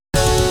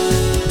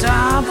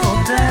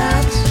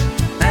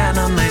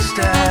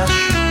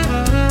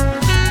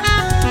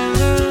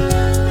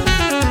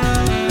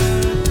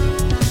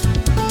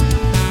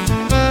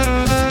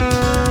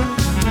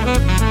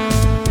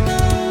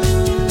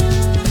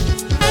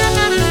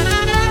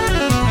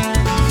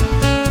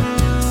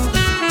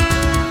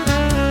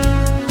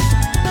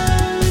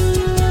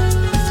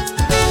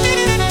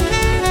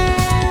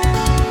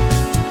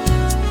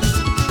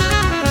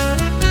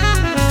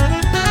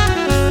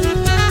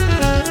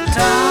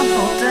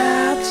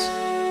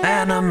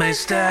anime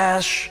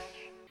stash.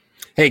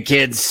 Hey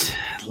kids,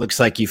 looks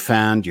like you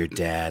found your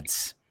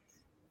dad's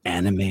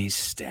anime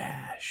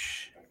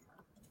stash.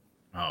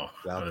 Oh,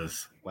 that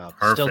was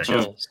Perfect.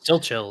 perfect. Still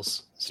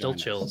chills.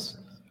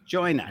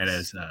 Join us. And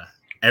as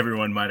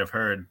everyone might have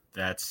heard,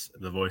 that's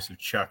the voice of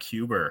Chuck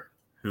Huber,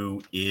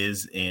 who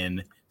is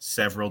in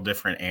several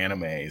different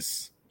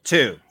animes.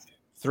 Three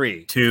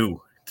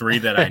Three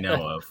that I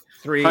know of.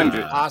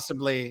 100.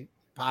 Possibly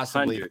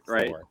 100, four.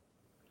 right?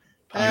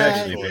 I've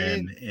actually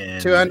been in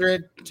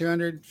 200,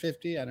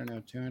 250, I don't know,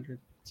 200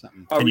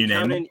 something. Are Can we you name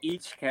counting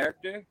each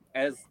character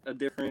as a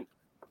different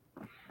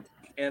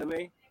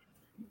anime?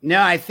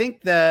 No, I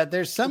think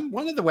there's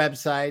one of the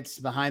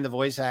websites behind the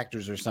voice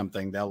actors or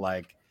something. They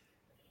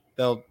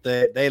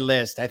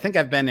list. I think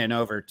I've been in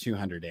over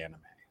 200 anime.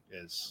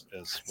 Is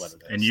what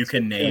it is. And you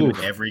can name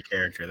every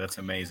character. That's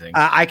amazing.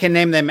 I can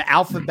name them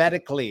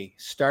alphabetically,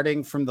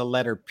 starting from the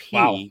letter P,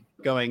 Wow.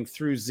 going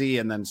through Z,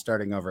 and then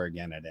starting over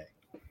again at A.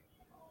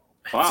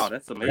 Wow,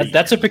 that's amazing.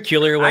 That's a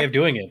peculiar way of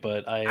doing it,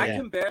 but I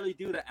can barely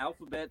do the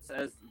alphabets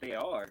as they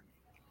are,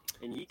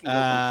 and you can go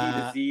from P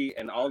to Z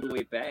and all the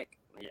way back.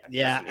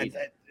 Yeah,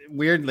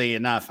 weirdly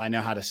enough, I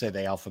know how to say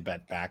the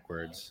alphabet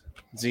backwards.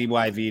 Z,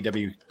 Y, V,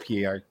 W,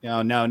 P, R.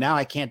 No, now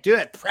I can't do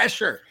it.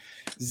 Pressure.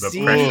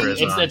 The pressure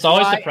is on. it's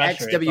always the Y,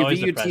 pressure. X, W, It's always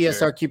V, the U, T, S,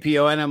 pressure. R, Q, P,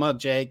 O, N, M, O,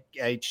 J,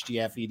 H, G,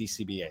 F, E, D,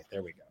 C, B, A.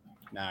 There we go.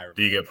 Now I remember.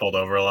 Do you get pulled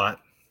over a lot?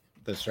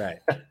 That's right.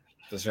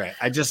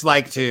 I just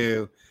like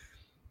to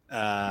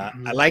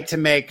I like to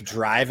make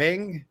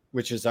driving,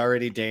 which is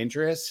already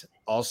dangerous,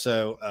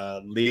 also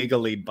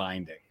legally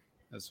binding.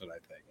 That's what I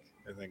think.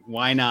 I think,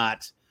 why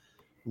not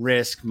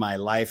risk my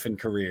life and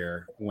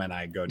career when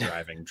I go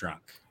driving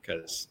drunk?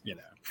 Because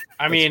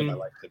I that's mean, what I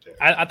like to do.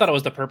 I thought it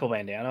was the purple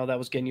bandana that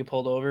was getting you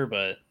pulled over,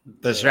 but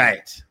That's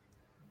right.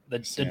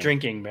 The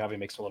drinking probably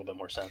makes a little bit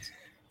more sense.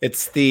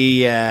 It's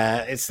the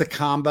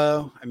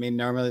combo. I mean,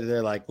 normally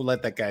they're like, we'll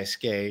let that guy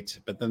skate,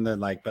 but then they're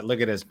like, but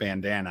look at his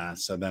bandana.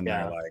 So then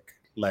they're like,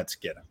 let's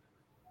get him.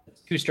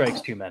 2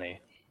 strikes too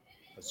many.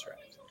 That's right.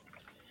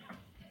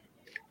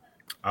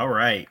 All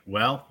right.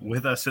 Well,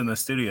 with us in the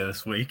studio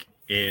this week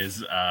is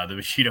the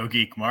Bushido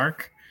Geek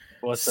Mark.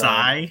 What's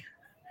up?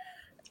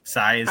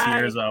 Sai is Hi.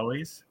 here as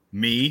always.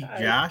 Me,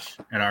 Josh,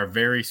 and our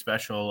very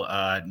special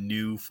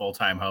new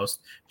full-time host,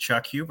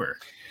 Chuck Huber.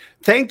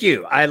 Thank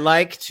you. I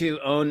like to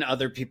own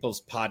other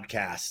people's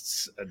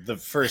podcasts the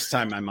first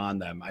time I'm on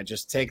them. I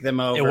just take them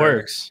over. It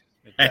works.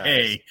 It does.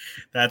 Hey,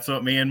 that's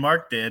what me and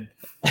Mark did.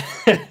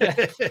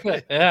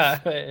 yeah,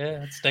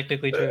 it's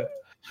technically true.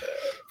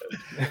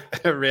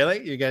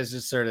 Really? You guys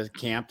just sort of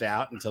camped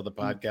out until the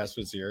podcast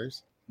was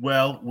yours?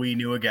 Well, we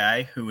knew a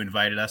guy who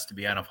invited us to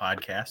be on a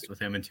podcast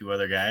with him and 2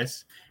 other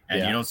guys,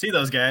 and you don't see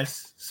those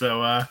guys.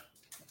 So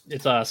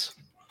It's us.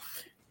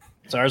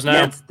 It's ours now.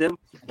 Yeah,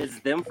 it's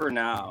them for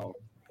now,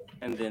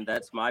 and then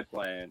that's my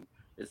plan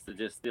is to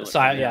just steal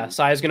it.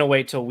 Sai's gonna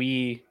wait till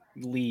we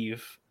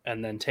leave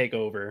and then take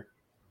over.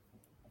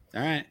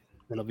 All right.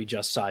 It'll be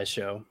just Sai's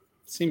show.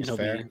 Seems He'll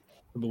fair.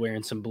 He'll be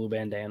wearing some blue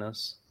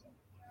bandanas.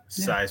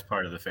 Sai's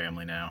part of the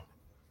family now.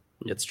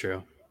 It's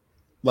true.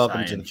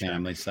 Welcome Sai to the and Chuck.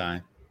 family,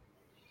 Sai.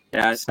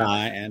 Yeah.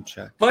 Sai and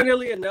Chuck.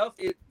 Funnily enough,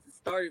 it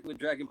started with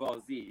Dragon Ball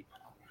Z.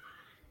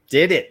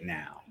 Did it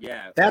now?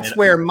 Yeah. That's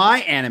where my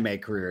anime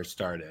career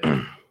started.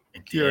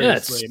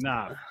 Curiously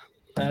enough.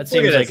 That Look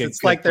seems at like this. a It's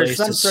good like there's place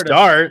some to sort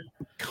start.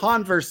 of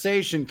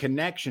conversation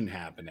connection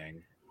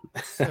happening.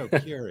 So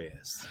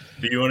curious.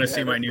 Do you want to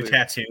see my that's new weird.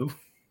 tattoo?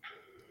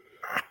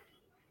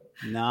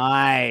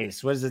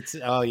 Nice. What is it?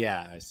 Oh,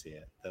 yeah, I see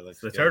it. That looks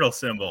It's the good. turtle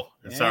symbol.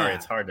 Sorry, Yeah.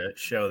 it's hard to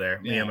show there.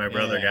 Me Yeah, and my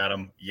brother yeah. got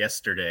them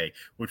yesterday,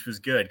 which was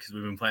good because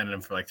we've been planning them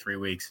for like 3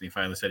 weeks, and he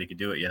finally said he could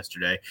do it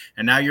yesterday.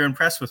 And now you're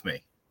impressed with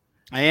me.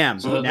 I am.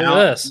 So look at now,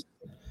 this.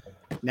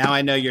 now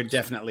I know you're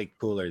definitely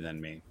cooler than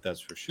me.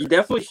 That's for sure. You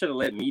definitely should have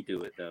let me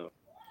do it though.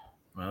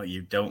 Well,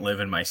 you don't live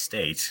in my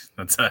state.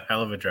 That's a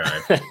hell of a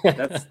drive.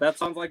 That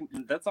sounds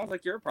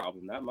like your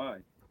problem, not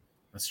mine.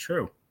 That's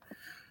true.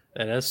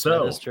 That is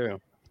true. I just did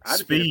it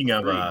Speaking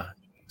for of free.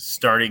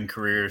 starting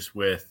careers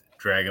with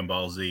Dragon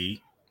Ball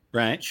Z,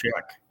 Right.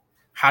 Chuck,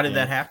 how did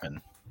Yeah. that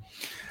happen?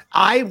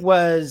 I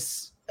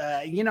was,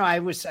 I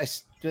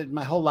spent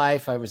my whole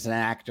life, I was an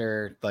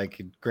actor,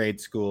 like in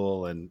grade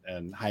school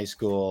and high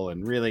school,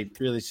 and really,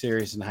 really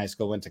serious in high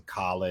school. Went to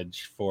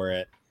college for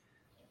it.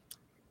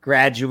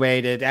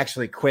 Graduated,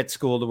 actually quit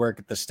school to work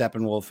at the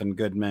Steppenwolf and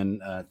Goodman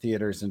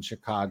theaters in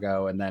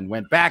Chicago, and then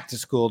went back to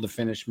school to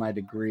finish my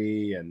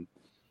degree and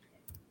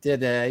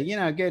did a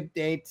good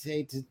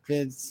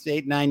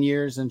 9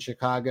 years in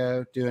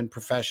Chicago doing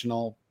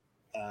professional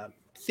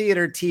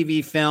theater,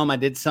 TV, film. I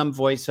did some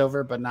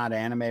voiceover, but not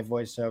anime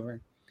voiceover.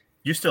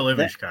 You still live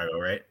in Chicago,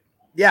 right?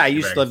 Yeah, I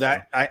used to live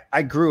Right. there.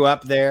 I grew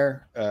up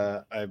there.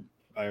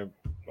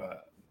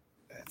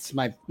 It's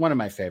one of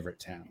my favorite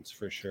towns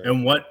for sure.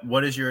 And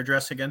what is your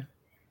address again?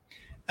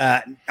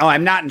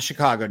 I'm not in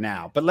Chicago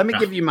now, but let me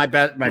give you my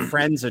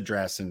friend's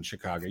address in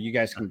Chicago. You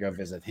guys can go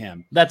visit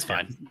him. That's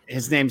fine.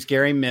 His name's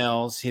Gary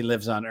Mills. He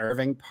lives on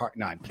Irving Park.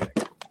 No, I'm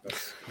kidding.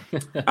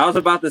 I was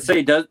about to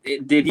say,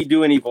 did he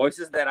do any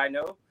voices that I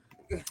know?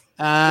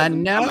 I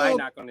No, might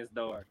knock on his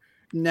door.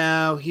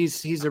 no,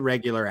 he's a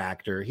regular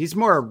actor. He's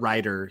more a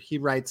writer. He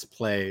writes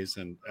plays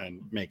and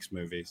makes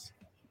movies.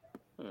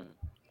 Hmm.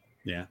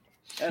 Yeah.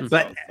 That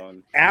But sounds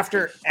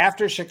fun.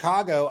 After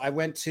Chicago, I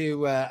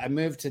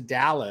moved to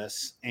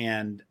Dallas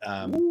and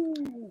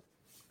Woo.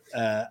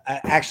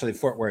 actually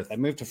Fort Worth. I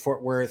moved to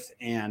Fort Worth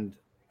and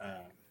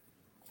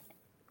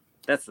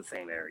That's the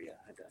same area.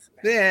 I guess.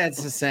 yeah,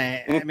 it's the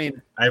same. I mean,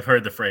 I've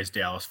heard the phrase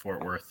Dallas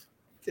Fort Worth.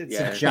 it's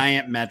Yeah. a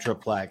giant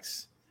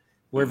metroplex.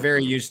 We're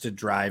very used to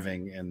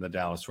driving in the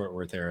Dallas Fort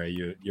Worth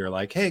area. You're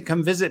like, hey,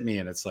 come visit me,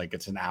 and it's like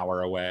it's an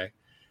hour away,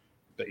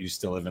 but you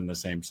still live in the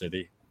same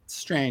city. It's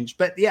strange,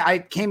 but yeah, I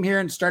came here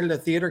and started a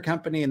theater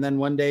company, and then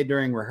one day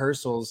during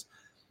rehearsals,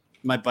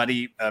 my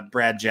buddy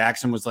Brad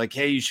Jackson was like,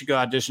 hey, you should go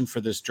audition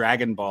for this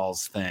Dragon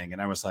Balls thing,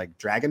 and I was like,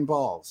 Dragon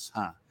Balls,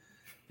 huh?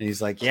 And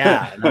he's like,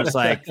 yeah, and I was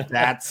like,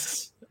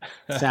 that's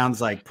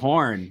sounds like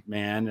porn,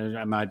 man. And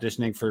I'm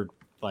auditioning for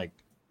like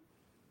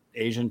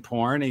Asian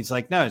porn. And he's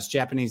like, no, it's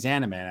Japanese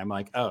anime. And I'm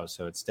like, oh,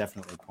 so it's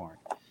definitely porn.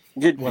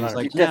 You're, And he's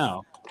like, you're,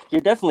 no.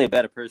 you're definitely a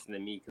better person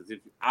than me, because if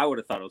I would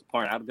have thought it was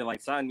porn, I'd have been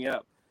like, sign me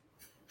up.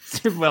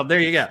 Well, there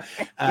you go.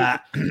 I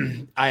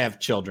have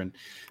children,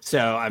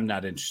 so I'm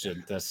not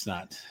interested. That's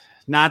not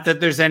that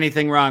there's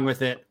anything wrong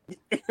with it.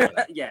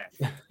 Yeah.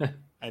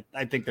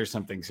 I think there's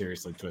something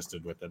seriously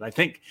twisted with it. I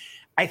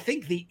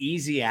think the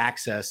easy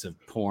access of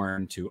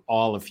porn to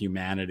all of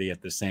humanity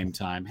at the same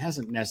time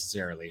hasn't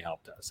necessarily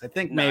helped us. I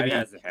think No, maybe it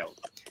hasn't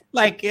helped.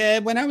 like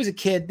when I was a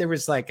kid, there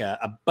was like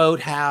a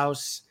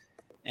boathouse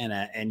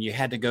and you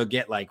had to go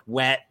get like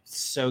wet,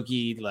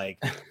 soaky,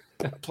 like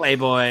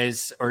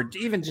Playboys, or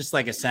even just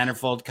like a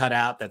centerfold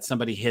cutout that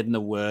somebody hid in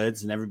the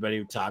woods and everybody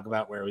would talk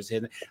about where it was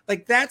hidden.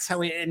 Like that's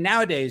how and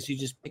nowadays you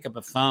just pick up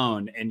a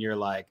phone and you're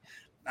like,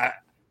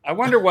 I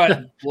wonder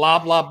what blah,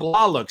 blah,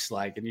 blah looks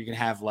like. And you can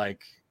have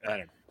like, I don't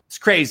know, it's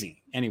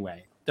crazy.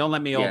 Anyway, don't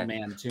let me old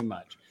man too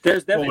much. There's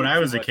Well, definitely when I too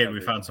was a much kid, of we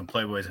it. found some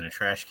Playboys in a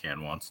trash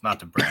can once. Not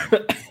to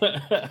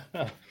brag.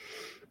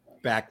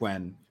 Back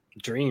when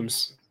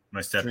Dreams.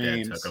 My stepdad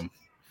Dreams. took them.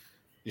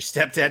 your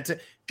stepdad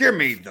give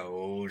me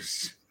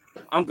those.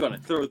 I'm gonna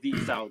throw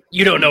these out.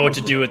 You don't know what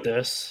to do with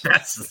this.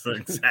 That's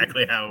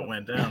exactly how it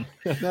went down.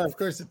 No, of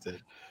course it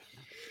did.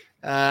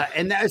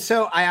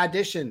 So I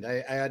auditioned.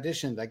 I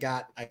auditioned. I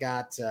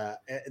got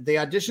the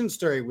audition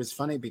story was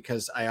funny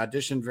because I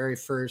auditioned very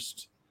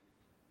first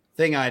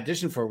thing I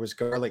auditioned for was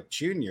Garlic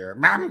Jr.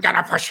 I'm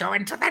gonna push you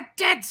into the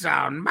dead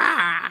zone,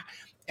 ma.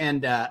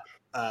 And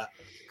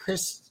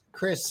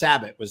Chris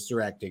Sabat was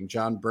directing.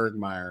 John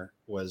Bergmeyer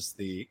was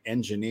the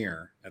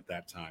engineer at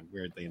that time.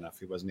 Weirdly enough,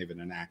 he wasn't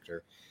even an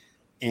actor.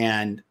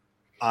 And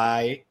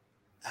I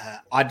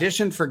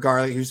auditioned for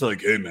Garlic. He was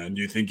like, hey man,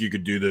 do you think you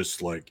could do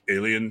this like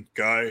alien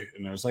guy?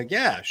 And I was like,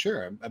 yeah,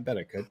 sure. I bet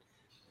I could.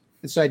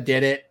 And so I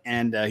did it.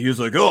 And he was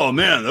like, oh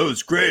man, that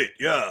was great.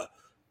 Yeah.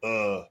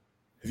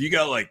 Have you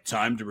got like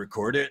time to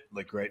record it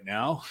like right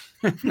now?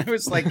 And I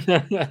was like,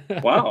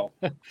 Wow.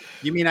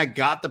 you mean I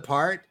got the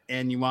part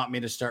and you want me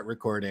to start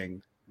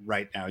recording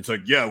right now? It's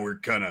like, yeah, we're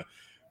kind of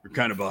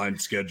behind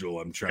schedule.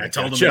 I'm trying I to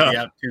told him catch to up. be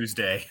out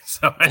Tuesday,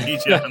 so I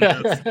need you on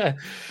this.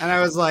 And I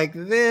was like,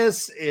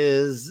 this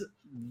is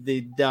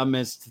the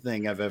dumbest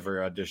thing I've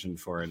ever auditioned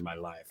for in my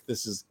life.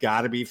 This has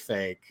got to be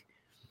fake.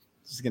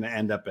 This is going to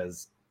end up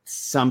as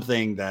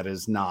something that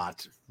is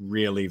not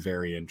really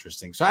very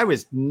interesting. So I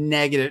was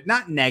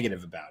not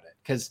negative about it,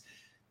 because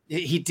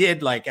he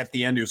did, like, at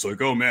the end, he was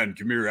like, oh man,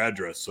 give me your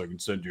address so I can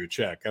send you a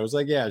check. I was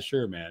like, yeah,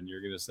 sure, man.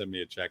 You're going to send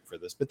me a check for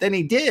this. But then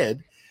he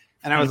did.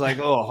 And I was like,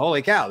 oh,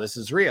 holy cow, this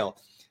is real.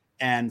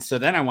 And so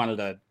then I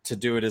wanted to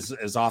do it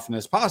as often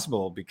as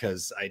possible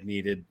because I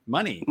needed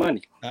money.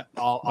 Money.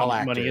 All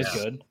actors. Money is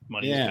good.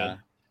 Money is good.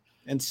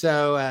 And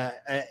so,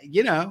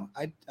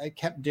 I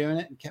kept doing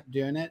it and kept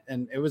doing it.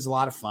 And it was a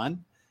lot of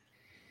fun.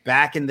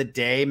 Back in the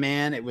day,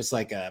 man, it was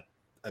like a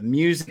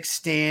music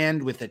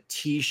stand with a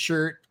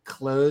T-shirt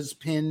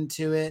clothespin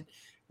to it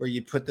where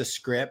you put the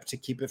script to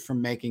keep it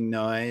from making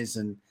noise.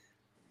 And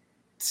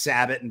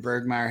Sabat and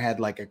Bergmeyer had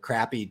like a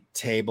crappy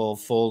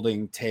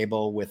folding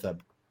table with a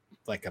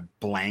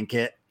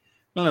blanket.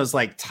 One of those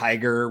like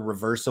tiger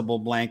reversible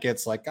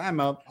blankets. Like I'm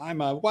a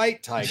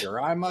white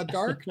tiger, I'm a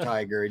dark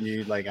tiger, and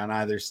you like on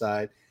either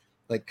side,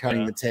 like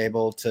cutting the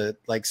table to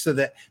like so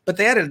that. But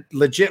they had a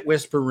legit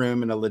whisper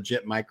room and a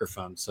legit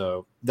microphone,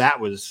 so that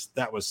was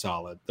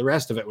solid. The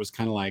rest of it was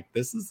kind of like,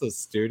 this is a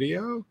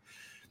studio,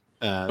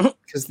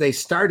 because they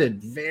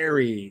started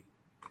very,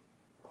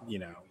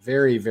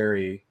 very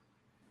very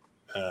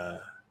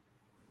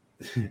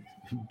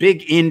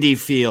big indie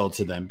feel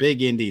to them, big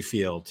indie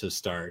feel to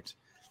start.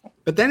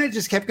 But then it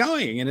just kept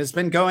going, and it's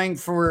been going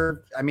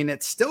for,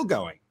 it's still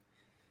going.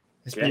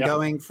 It's been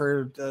going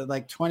for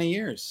like 20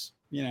 years,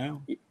 Yeah,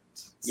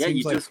 Seems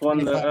you like just won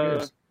 25 the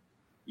years.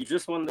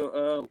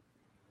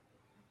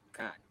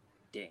 God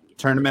dang it.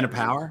 Tournament of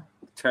Power.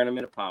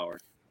 Tournament of Power.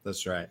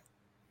 That's right.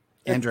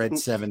 Android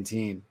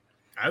 17.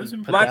 I was Put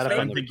impressed. that,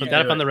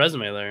 up on the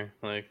resume there.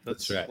 Like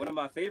That's right. One of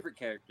my favorite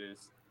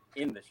characters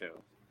in the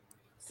show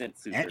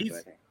since Super. And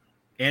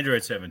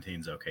Android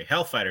 17's okay.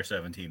 Hellfighter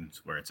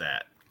 17's where it's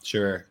at.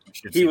 Sure.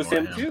 He was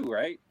him too,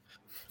 right?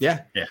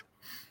 Yeah. Yeah.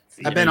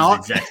 See, I've been It all.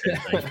 was the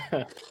exact same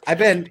thing. I've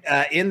been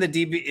in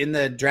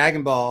the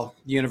Dragon Ball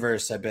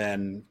universe. I've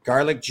been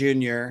Garlic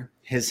Jr.,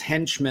 his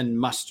henchman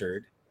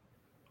Mustard.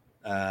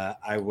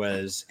 I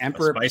was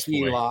Emperor Spice Boy.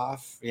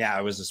 Pilaf. Yeah,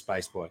 I was a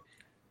Spice Boy.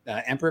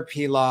 Emperor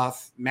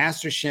Pilaf,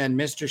 Master Shen,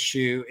 Mr.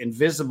 Shu,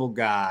 Invisible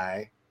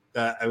Guy.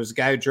 I was a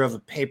guy who drove a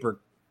paper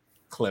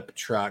clip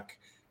truck.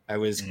 I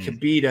was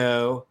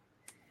Kibito.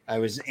 I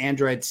was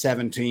Android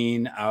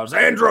 17. I was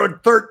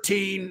Android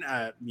 13.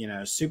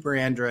 Super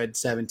Android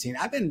 17.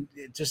 I've been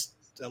just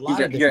a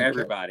lot of you're different.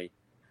 everybody.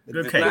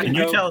 Okay, not can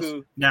you tell us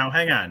Goku. now?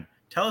 Hang on,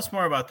 tell us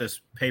more about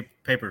this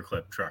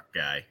paperclip truck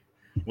guy.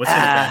 What's his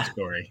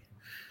backstory?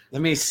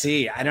 Let me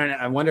see. I don't know.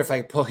 I wonder if I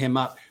can pull him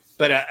up.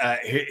 But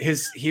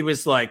he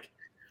was like,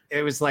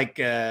 it was like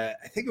I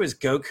think it was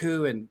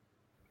Goku and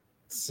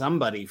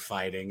somebody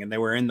fighting, and they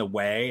were in the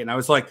way, and I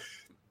was like,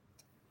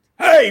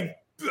 "Hey,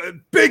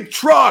 big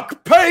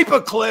truck, paper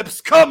clips,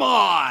 come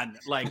on!"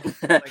 Like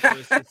it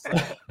was just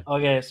like,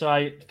 Okay,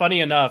 so funny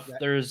enough,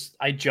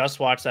 I just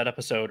watched that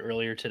episode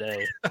earlier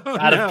today. oh,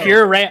 Out no. of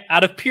pure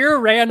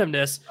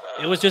randomness,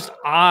 it was just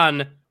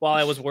on while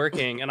I was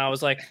working, and I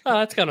was like, "Oh,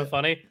 that's kind of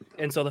funny."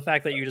 And so the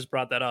fact that you just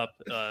brought that up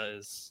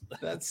is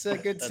That's a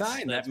good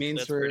sign. That means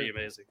that's we're pretty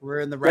amazing. we're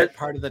in the right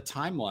part of the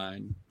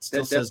timeline. It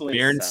still says definitely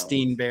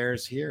Bernstein sounds-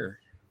 Bears here.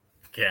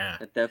 Yeah,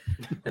 That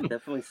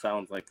definitely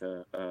sounds like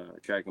a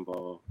Dragon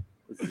Ball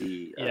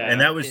Z. Yeah.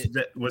 and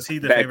was he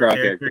the favorite Background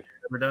character character.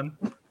 you've ever done?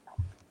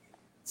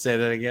 Say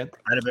that again.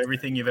 Out of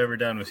everything you've ever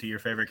done, was he your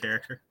favorite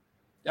character?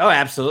 Oh,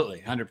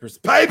 absolutely,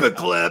 100%. Paper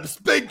clips,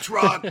 big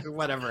truck,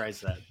 whatever I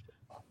said.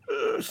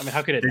 I mean,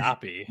 how could it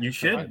not be? You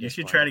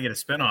should try to get a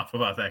spinoff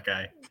about that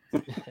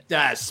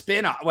guy.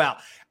 Spin off. Well,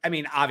 I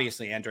mean,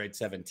 obviously, Android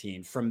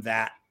 17 from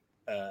that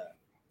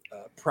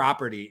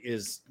property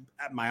is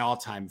my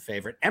all-time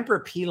favorite.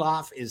 Emperor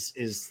Pilaf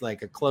is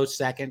like a close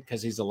second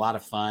because he's a lot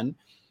of fun,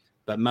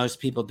 but most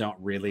people don't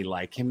really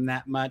like him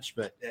that much.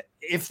 But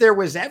if there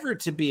was ever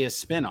to be a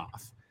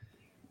spinoff,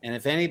 and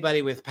if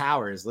anybody with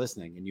power is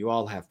listening, and you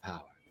all have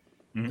power,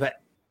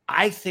 but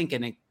I think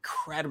an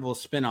incredible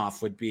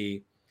spinoff would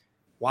be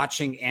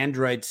watching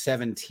Android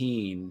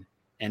 17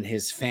 and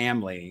his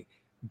family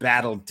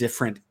battle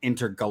different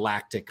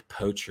intergalactic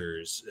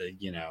poachers,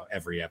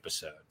 every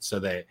episode. So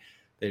they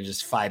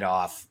just fight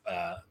off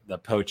the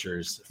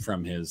poachers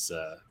from his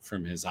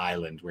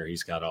island where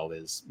he's got all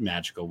his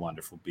magical,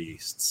 wonderful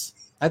beasts.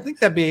 I think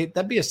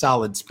that'd be a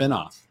solid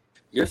spinoff.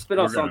 Your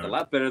spinoff We're sounds a gonna-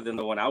 lot better than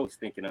the one I was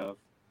thinking of.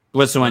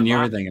 What's the one you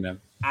were thinking of?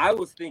 I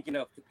was thinking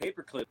of the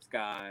Paperclips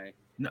guy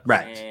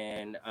Right.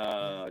 and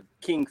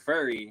King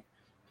Furry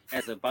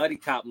as a buddy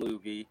cop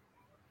movie,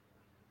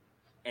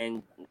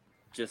 and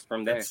just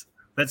from there.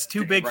 That's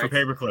too big for Right.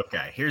 Paperclip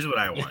guy. Here's what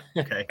I want.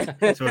 Okay,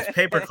 so it's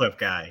Paperclip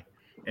guy,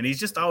 and he's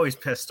just always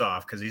pissed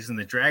off because he's in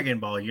the Dragon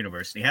Ball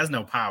universe and he has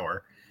no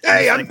power.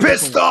 Hey, It's I'm like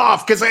pissed people-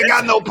 off because I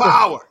got no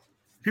power.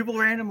 People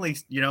randomly,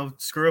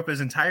 screw up his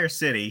entire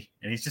city,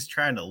 and he's just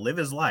trying to live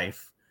his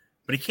life,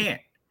 but he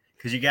can't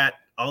because you got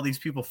all these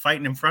people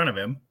fighting in front of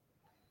him,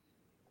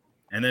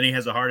 and then he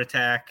has a heart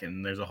attack,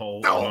 and there's a whole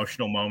No.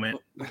 emotional moment.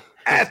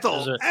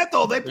 Ethel,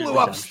 they there's blew a up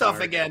redemption stuff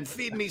arc. again.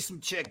 Feed me some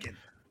chicken.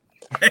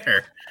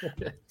 There,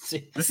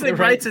 See, this it thing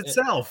writes writes-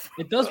 itself.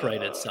 It does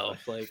write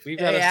itself. Like we've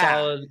got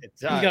Yeah,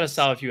 we've got a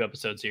solid few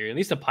episodes here. At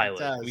least a pilot.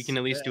 does, We can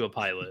at least yeah. do a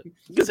pilot.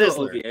 Good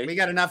little Sizzler. OVA. We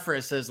got enough for a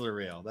sizzler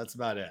reel. That's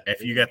about it.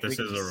 If you got the We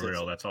can sizzle reel,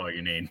 sizzle. that's all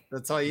you need.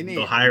 That's all you need.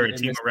 They'll hire a And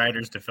team this- of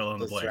writers to fill in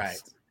the That's blanks.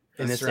 right.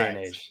 In this That's day and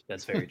right. age,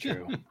 that's very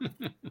true.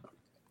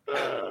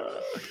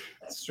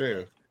 It's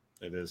true.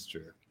 It is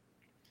true.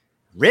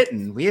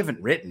 Written, we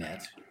haven't written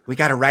it. We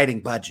got a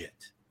writing budget.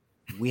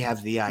 We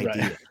have the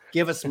idea. Right.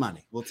 Give us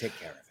money. We'll take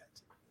care of it.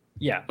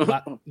 Yeah,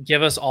 but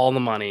give us all the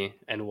money,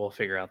 and we'll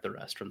figure out the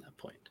rest from that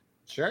point.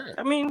 Sure.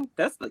 I mean,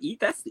 that's the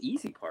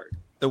easy part.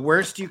 The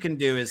worst you can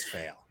do is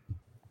fail.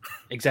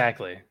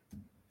 Exactly.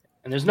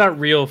 And there's not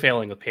real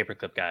failing with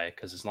Paperclip Guy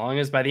because as long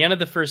as by the end of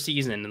the first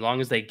season, as long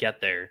as they get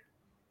there,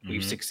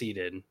 we've Mhm.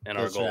 succeeded in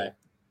our That's goal. right.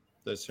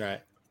 That's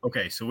right.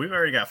 Okay, so we've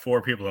already got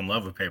 4 people in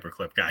love with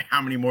Paperclip guy.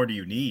 How many more do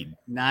you need?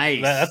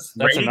 Nice. That's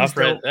Ratings enough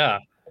for it. don't- Yeah,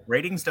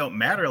 Ratings don't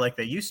matter like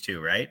they used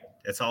to, right?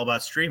 It's all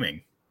about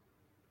streaming.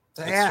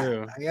 that's Yeah,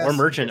 true. I guess Or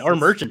merchandise. And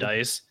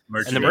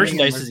the Streaming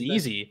merchandise and is merchandise.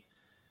 easy.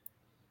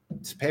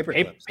 It's paper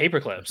Pa- clips.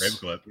 Paperclips.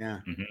 Paperclip. Yeah.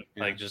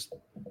 Like just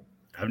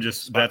I'm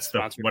just Spon- that's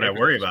sponsored what I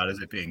worry Paperclips. about is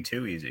it being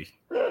too easy.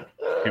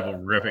 People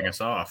ripping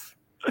us off.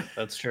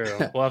 that's true.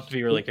 We'll have to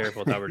be really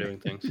careful with how we're doing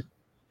things.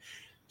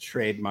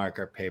 Trademark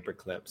our paper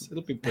clips.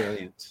 It'll be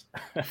brilliant.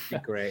 It'll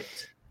be great.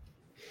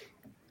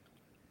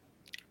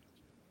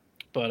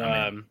 But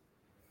I'm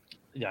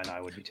in. yeah, no,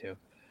 I would be too.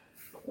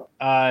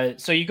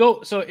 So you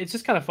go. So it's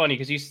just kind of funny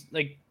because you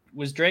like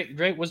was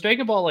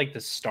Dragon Ball like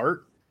the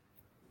start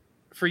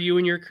for you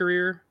in your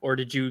career, or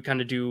did you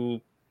kind of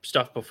do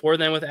stuff before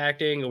then with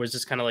acting, or was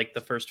this kind of like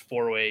the first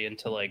foray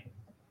into like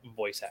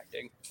voice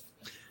acting?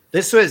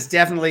 This was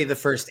definitely the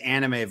first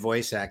anime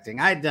voice acting.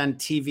 I had done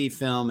TV,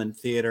 film, and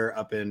theater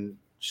up in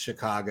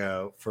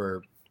Chicago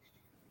for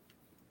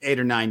 8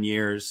 or 9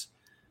 years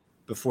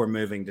before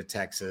moving to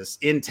Texas.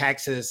 In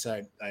Texas,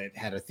 I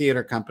had a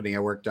theater company. I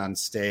worked on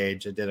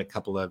stage. I did a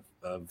couple of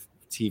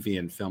TV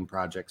and film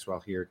projects while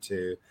here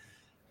too.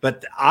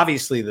 But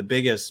obviously the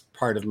biggest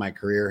part of my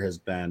career has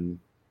been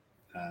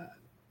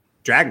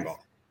Dragon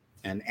Ball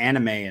and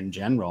anime in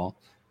general.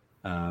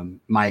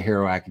 My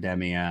Hero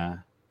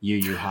Academia, Yu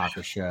Yu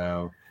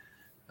Hakusho,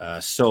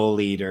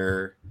 Soul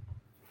Eater,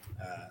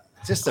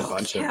 just a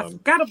bunch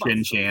of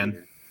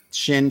them.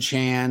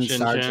 Shin-Chan,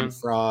 Sergeant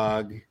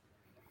Frog,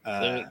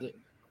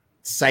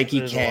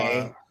 Psyche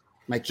K.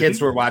 My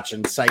kids were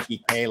watching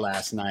Psyche K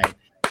last night,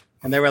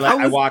 and they were like,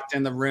 I walked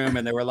in the room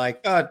and they were like,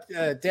 "Oh,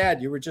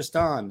 Dad, you were just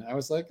on." I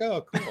was like,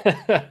 "Oh, cool."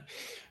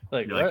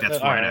 Like that's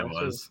fine. I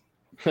was.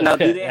 Now,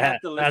 do they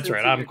have to listen That's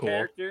right, to I'm your cool.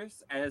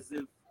 characters as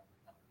if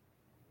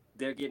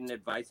they're getting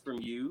advice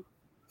from you?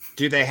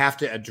 Do they have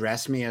to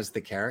address me as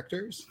the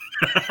characers?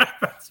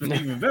 That's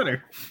even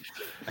better.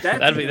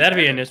 That'd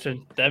be an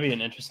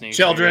interesting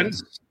Children,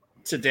 experience.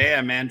 today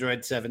I'm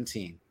Android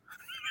 17.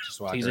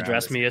 Just walk Please around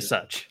address me as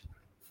such.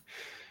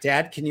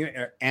 Dad, can you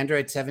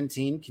Android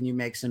 17? Can you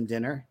make some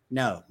dinner?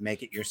 No,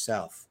 make it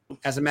yourself.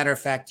 As a matter of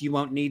fact, you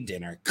won't need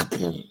dinner.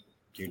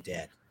 You're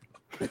dead.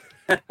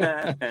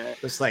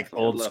 It's like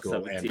old love school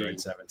 17. Android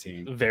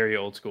 17. Very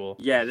old school.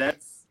 Yeah,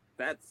 that's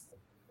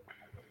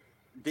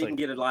didn't like-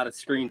 get a lot of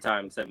screen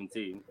time.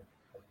 17.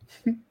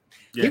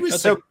 He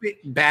was so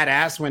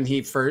badass when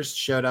he first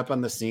showed up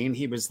on the scene.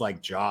 He was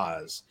like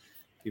Jaws.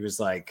 He was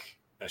like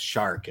a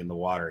shark in the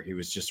water. He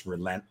was just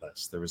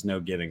relentless. There was no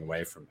getting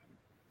away from him.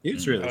 He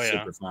was really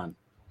super fun.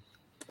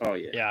 Oh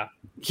yeah. Yeah.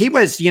 He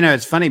was,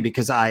 it's funny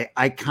because I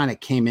kind of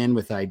came in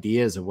with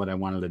ideas of what I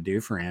wanted to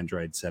do for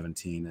Android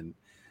 17, and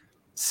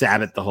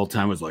Sabbath the whole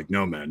time was like,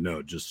 "No, man,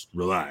 no, just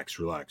relax.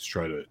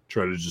 Try to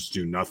just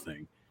do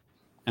nothing."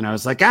 And I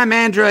was like, "I'm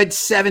Android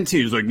 17."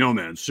 He was like, "No,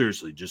 man,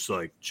 seriously, just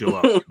like chill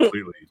out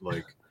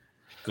completely.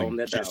 Calm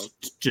that down.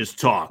 just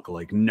talk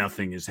like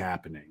nothing is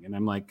happening." And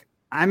I'm like,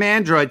 "I'm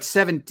Android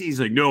 17." He's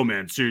like, "No,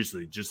 man,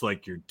 seriously, just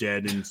like you're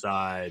dead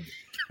inside.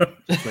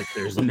 It's like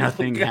there's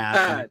nothing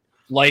happening."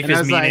 Life And I is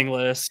was like,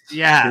 meaningless.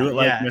 Yeah, Do it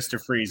like yeah.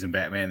 Mr. Freeze in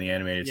Batman the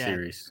Animated Yeah.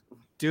 Series.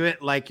 Do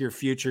it like your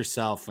future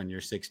self when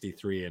you're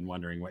 63 and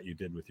wondering what you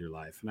did with your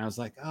life. And I was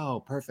like,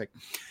 "Oh, perfect."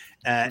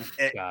 Got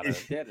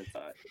it. Dead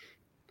inside.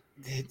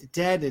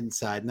 Dead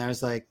inside. And I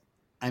was like,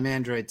 "I'm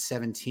Android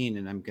 17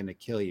 and I'm going to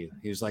kill you."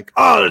 He was like,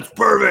 "Oh, that's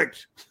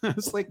perfect." I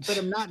was like, "But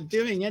I'm not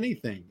doing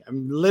anything.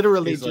 I'm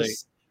literally He's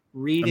just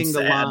like, reading "I'm the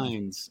sad."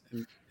 lines."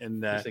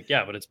 And He's like,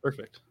 yeah, but it's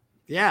perfect.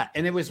 yeah.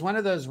 And it was one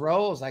of those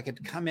roles I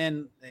could come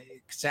in.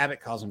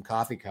 Sabat calls them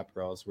coffee cup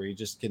roles, where you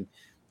just can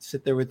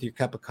sit there with your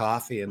cup of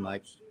coffee and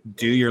like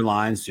do your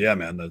lines. Yeah,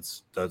 man,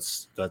 that's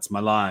my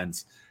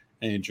lines.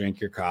 And you drink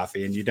your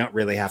coffee and you don't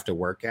really have to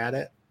work at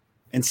it.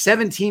 And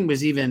 17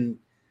 was even,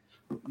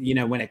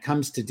 when it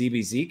comes to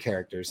DBZ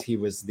characters, he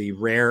was the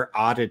rare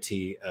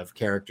oddity of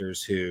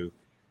characters who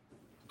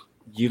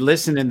you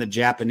listen in the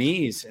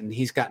Japanese and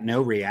he's got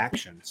no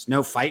reactions,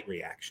 no fight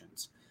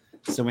reactions.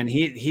 So when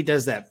he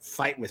does that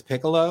fight with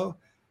Piccolo,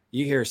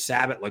 you hear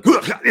Sabbat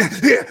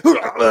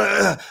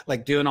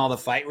like doing all the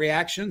fight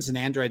reactions, and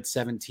Android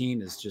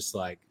 17 is just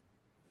like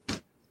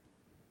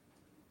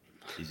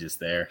He's just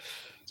there.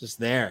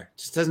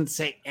 just doesn't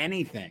say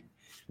anything.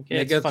 Okay,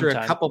 They it's go a fun through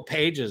time. a couple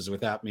pages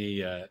without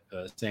me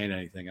saying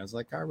anything. I was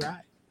like, all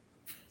right.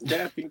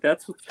 Yeah, I think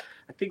that's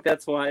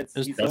why it's.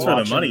 That's he's That's so where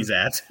the watching. money's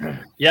at.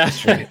 Yeah.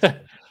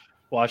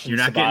 Watching You're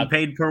not Sabat.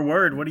 getting paid per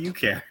word. What do you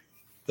care?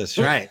 That's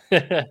right.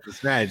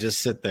 That's right.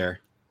 Just sit there.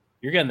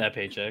 You're getting that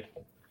paycheck.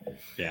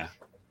 Yeah.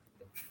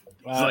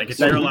 It's like it's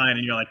so- your line,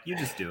 and you're like, you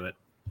just do it.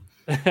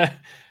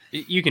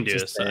 You can do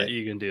Just this. say it.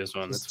 You can do this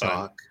one. Just That's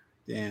fine. talk.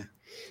 Yeah.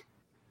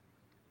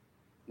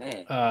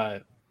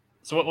 Man.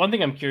 So one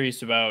thing I'm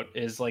curious about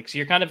is like, so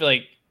you're kind of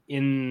like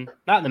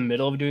not in the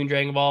middle of doing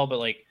Dragon Ball, but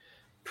like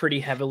pretty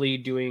heavily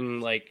doing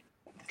like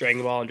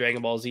Dragon Ball and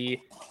Dragon Ball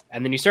Z,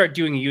 and then you start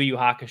doing Yu Yu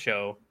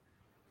Hakusho,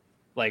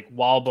 like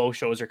while both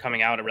shows are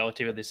coming out at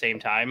relatively the same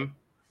time.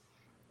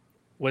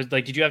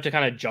 Did you have to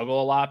kind of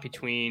juggle a lot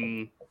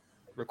between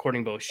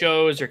recording both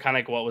shows, or kind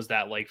of like what was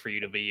that like for you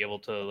to be able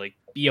to like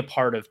be a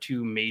part of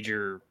two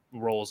major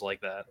roles like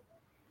that?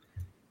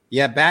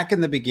 Yeah. Back in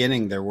the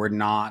beginning, there were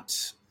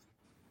not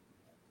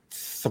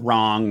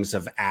throngs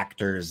of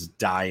actors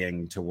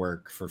dying to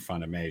work for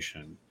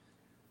Funimation.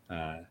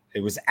 It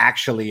was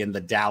actually in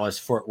the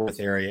Dallas-Fort Worth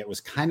area. It was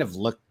kind of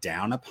looked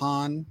down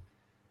upon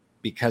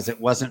because it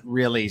wasn't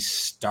really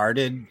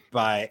started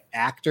by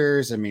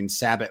actors. I mean,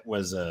 Sabbat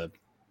was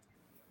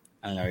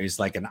he's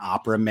like an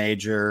opera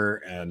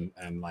major, and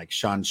like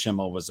Sean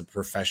Schimmel was a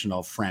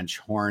professional French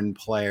horn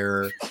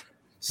player.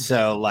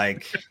 So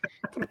like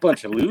What a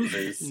bunch of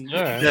losers.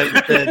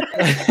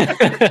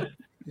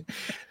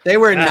 they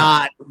were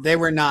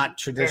not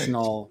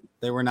traditional.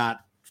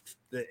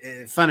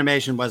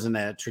 Funimation wasn't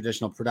a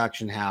traditional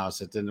production house.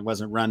 It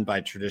wasn't run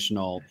by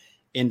traditional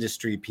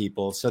industry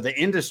people. So the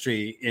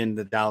industry in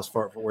the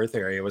Dallas-Fort Worth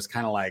area was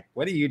kind of like,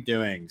 what are you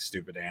doing,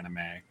 stupid anime?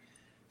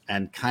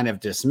 And kind of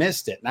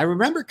dismissed it. And I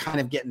remember kind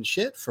of getting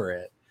shit for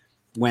it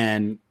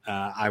when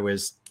I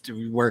was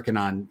working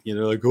on,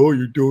 like, oh,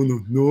 you're doing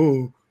the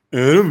no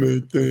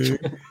anime thing.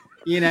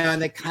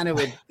 And they kind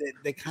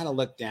of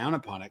looked down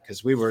upon it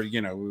because we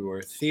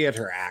were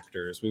theater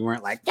actors. We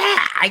weren't like,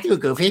 yeah, I do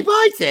goofy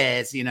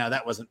voices.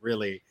 That wasn't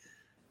really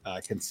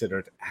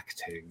considered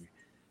acting,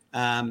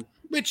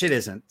 which it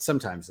isn't.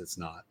 Sometimes it's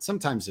not.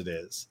 Sometimes it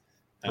is.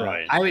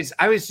 Right. I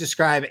always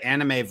describe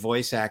anime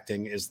voice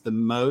acting as the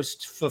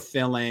most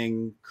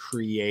fulfilling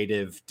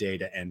creative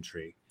data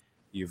entry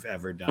you've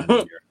ever done in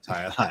your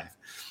entire life.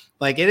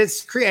 Like, it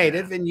is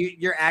creative and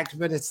you're acting,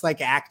 but it's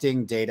like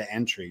acting data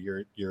entry.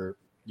 You're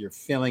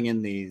filling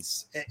in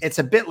these. It's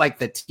a bit like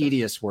the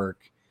tedious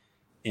work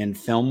in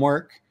film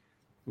work,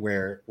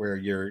 where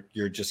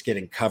you're just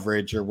getting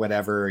coverage or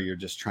whatever. Or you're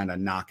just trying to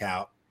knock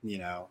out,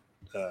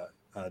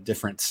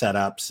 different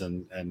setups,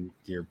 and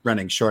you're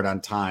running short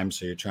on time,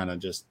 so you're trying to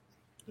just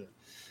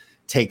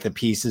take the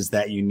pieces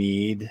that you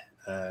need.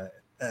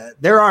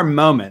 There are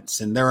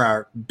moments, and there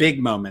are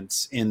big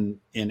moments in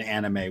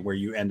anime where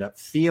you end up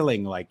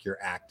feeling like you're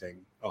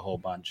acting a whole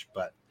bunch,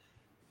 but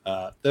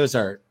those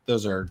are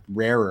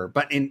rarer.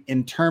 But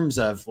in terms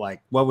of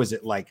like, what was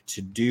it like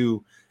to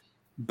do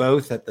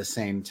both at the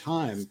same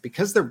time?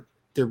 Because there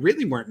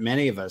really weren't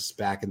many of us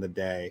back in the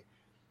day.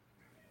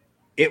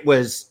 It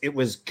was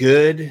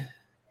good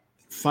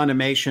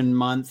Funimation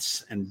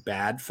months and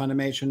bad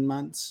Funimation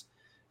months.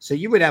 So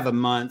you would have a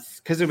month,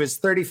 because it was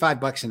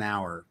 $35 an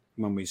hour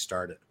when we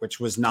started,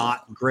 which was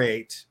not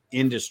great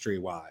industry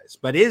wise,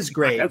 but is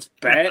great. That's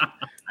bad.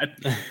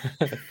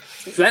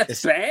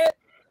 That's bad.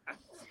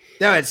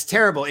 No, it's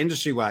terrible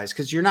industry wise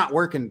because you're not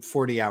working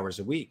 40 hours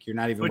a week. You're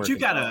not even. But working.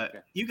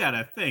 you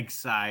gotta think,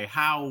 Sai,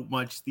 how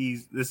much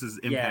this has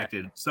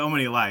impacted so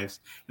many lives,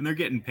 and they're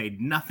getting paid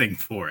nothing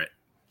for it.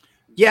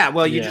 Yeah,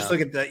 well, you just look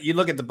at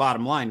the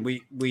bottom line.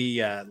 We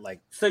like.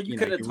 So you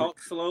could have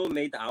talked slow and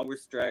made the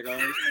hours drag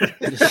on.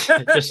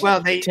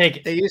 Well, they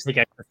used to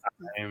extra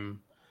time.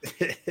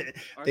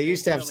 They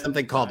used to have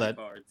something called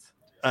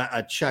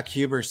a Chuck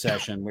Huber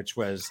session, which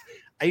was,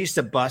 I used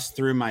to bust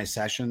through my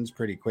sessions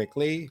pretty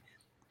quickly,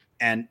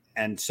 and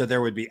so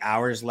there would be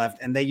hours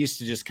left, and they used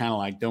to just kind of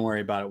like, don't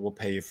worry about it, we'll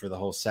pay you for the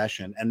whole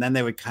session, and then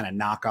they would kind of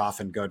knock off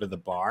and go to the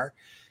bar.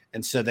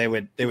 And so they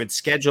would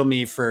schedule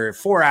me for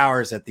 4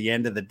 hours at the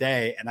end of the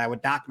day, and I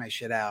would knock my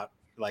shit out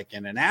like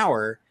in an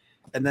hour,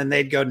 and then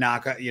they'd go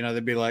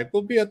they'd be like,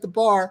 we'll be at the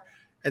bar.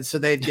 And so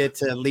they'd get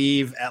to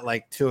leave at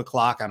like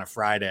 2:00 on a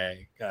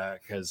Friday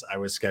because I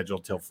was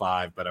scheduled till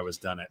 5, but I was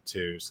done at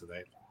 2. So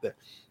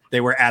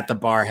they were at the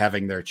bar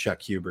having their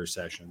Chuck Huber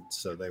session.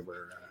 So they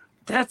were.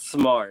 That's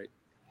smart.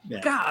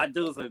 Yeah. God,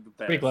 those are the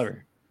best. Pretty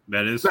clever.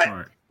 That is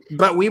smart.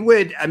 But we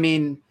would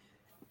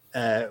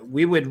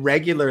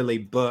regularly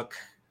book.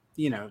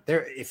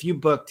 If you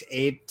booked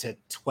 8 to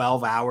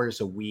 12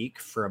 hours a week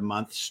for a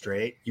month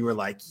straight, you were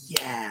like,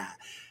 yeah,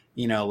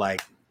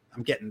 like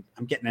I'm getting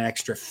an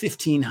extra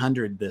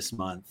 1,500 this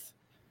month.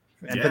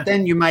 Yeah. But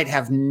then you might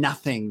have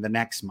nothing the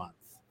next month.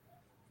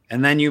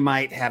 And then you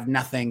might have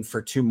nothing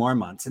for 2 more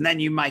months. And then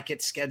you might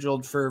get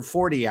scheduled for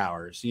 40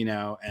 hours,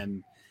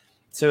 and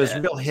so it was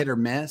real hit or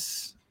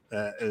miss.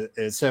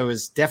 So it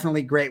was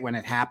definitely great when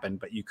it happened,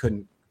 but you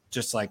couldn't,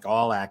 just like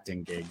all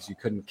acting gigs, you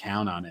couldn't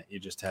count on it. You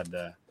just had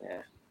to.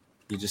 Yeah.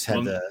 You just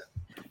had to.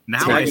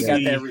 Now I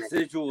got that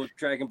residual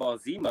Dragon Ball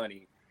Z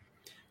money.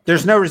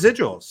 There's no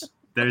residuals.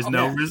 There's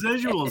no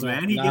residuals,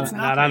 man. He gets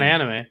not on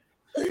anime.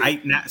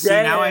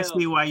 Now I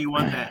see why you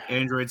want that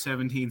Android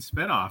 17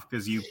 spinoff,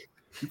 because you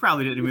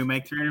probably didn't even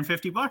make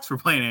 $350 for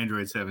playing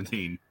Android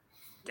 17.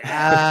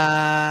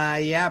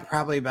 Yeah,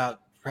 probably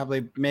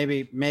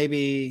maybe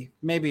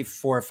 400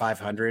 or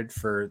 500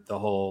 for the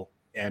whole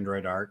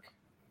Android arc.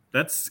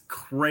 That's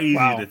crazy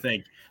to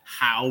think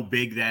how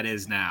big that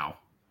is now.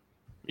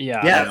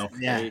 Yeah.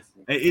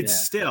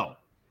 It's still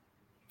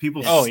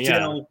people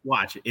still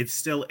watch it. It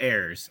still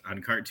airs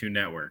on Cartoon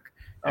Network.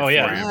 Oh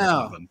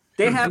yeah,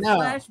 they have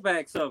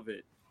flashbacks of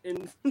it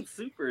in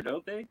Super,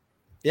 don't they?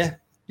 Yeah,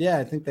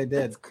 I think they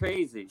did. That's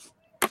crazy.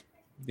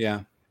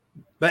 Yeah,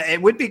 but it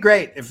would be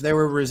great if there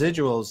were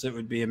residuals. It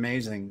would be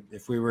amazing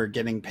if we were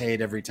getting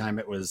paid every time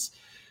it was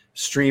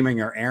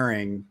streaming or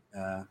airing.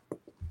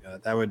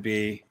 That would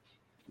be.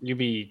 You'd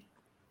be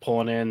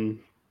pulling in.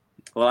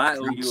 Well, I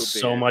owe you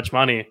so much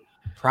money.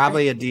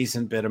 Probably a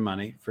decent bit of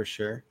money for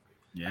sure.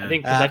 Yeah, I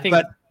think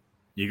but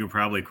you could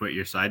probably quit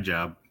your side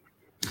job.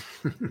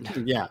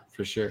 Yeah,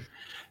 for sure.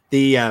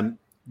 The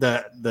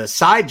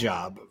side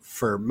job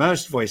for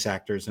most voice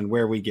actors and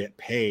where we get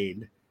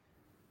paid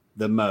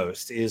the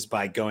most is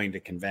by going to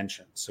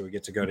conventions. So we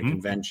get to go to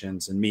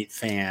conventions and meet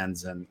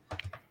fans and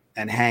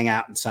hang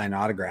out and sign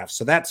autographs.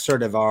 So that's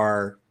sort of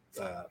our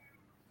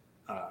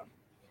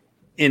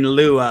in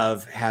lieu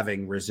of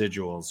having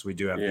residuals, we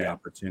do have the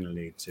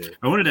opportunity to.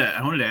 I wanted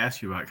to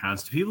ask you about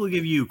cons. Do people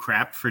give you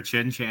crap for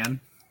Chin Chan?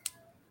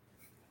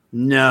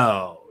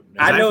 No.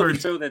 I know the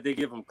show that they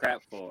give them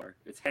crap for.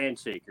 It's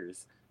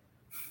Handshakers.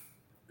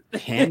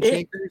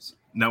 Handshakers?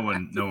 No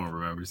one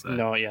remembers that.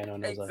 No, yeah, no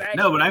one knows that. Exactly.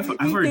 No, but I've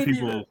He heard didn't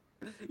people.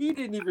 He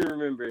didn't even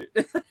remember it.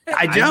 I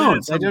I've been don't.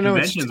 at some I don't know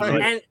what you're conventions talking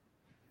where, about. And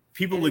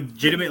People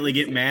legitimately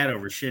get mad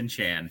over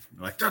Shin-Chan.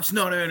 They're like, that's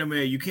not anime.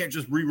 You can't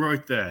just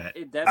rewrite that.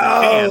 it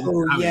definitely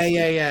Oh,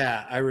 obviously.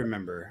 yeah. I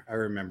remember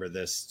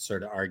this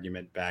sort of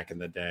argument back in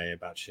the day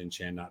about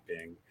Shin-Chan not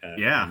being.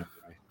 Yeah.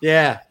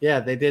 Yeah.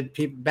 They did.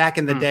 People back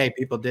in the day,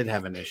 people did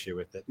have an issue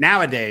with it.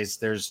 Nowadays,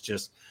 there's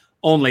just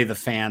only the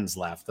fans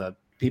left. The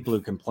people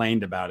who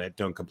complained about it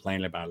don't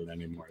complain about it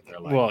anymore. They're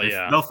like, Well,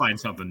 yeah. They'll find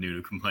something new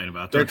to complain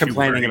about. they're Don't you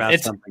complaining worry. about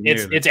It's something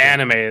it's new. it's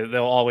anime.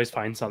 They'll always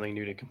find something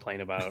new to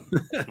complain about.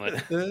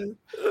 Like, Do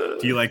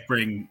you like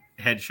bring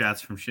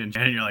headshots from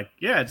Shin-Chan? And you're like,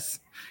 yeah, it's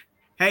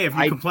hey, if you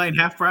I- complain,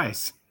 half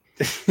price.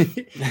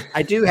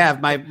 I do have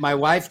my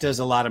wife does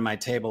a lot of my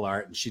table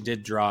art, and she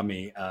did draw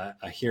me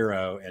a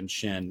Hero and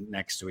Shin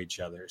next to each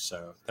other.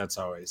 So that's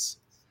always.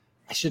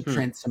 I should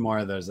print some more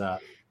of those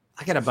up.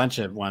 I got a bunch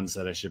of ones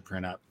that I should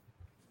print up,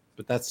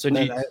 but that's So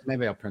do you-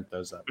 maybe I'll print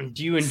those up.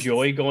 do you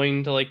enjoy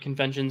going to like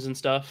conventions and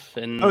stuff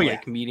and Oh, yeah.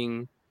 like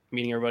meeting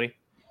everybody?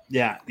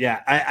 Yeah.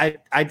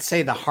 I'd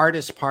say the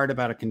hardest part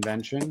about a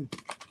convention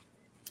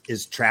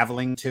is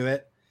traveling to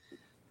it,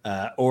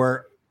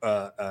 or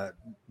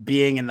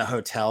being in the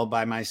hotel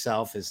by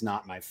myself is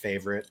not my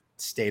favorite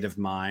state of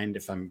mind.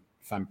 If I'm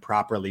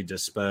properly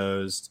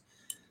disposed,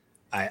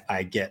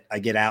 I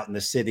get out in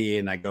the city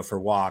and I go for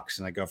walks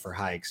and I go for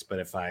hikes. But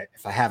if I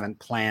haven't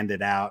planned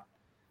it out,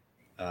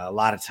 a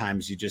lot of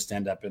times you just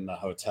end up in the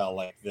hotel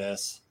like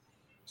this,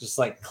 just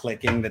like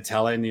clicking the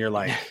tele, and you're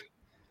like,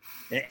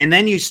 and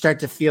then you start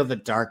to feel the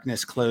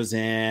darkness close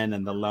in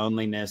and the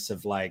loneliness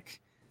of like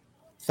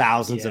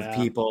thousands of Yeah.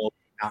 people.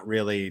 Not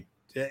really,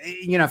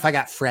 if I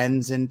got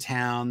friends in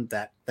town,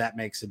 that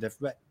makes a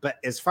difference. But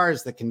as far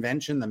as the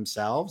convention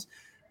themselves,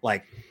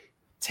 like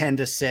 10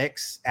 to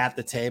 6 at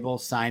the table,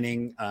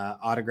 signing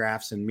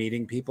autographs and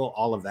meeting people,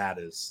 all of that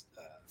is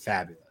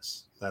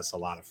fabulous. That's a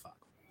lot of fun.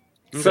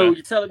 So Okay.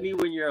 you're telling me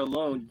when you're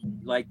alone,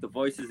 like the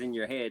voices in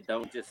your head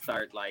don't just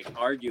start like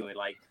arguing,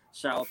 like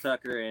Shao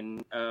Tucker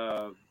and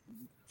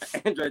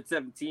Android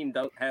 17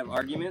 don't have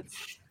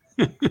arguments?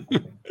 Not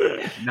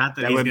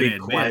that, That he's would going be to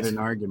quite admit. an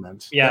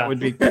argument. Yeah. That would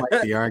be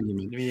quite the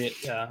argument.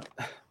 Yeah.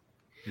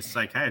 His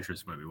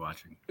psychiatrist might be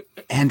watching.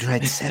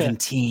 Android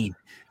 17,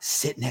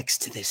 sit next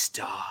to this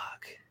dog.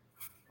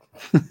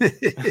 I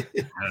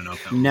don't know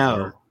if that would No.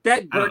 work.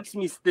 That I don't- irks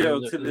me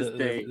still to this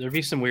day. There'd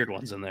be some weird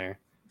ones in there.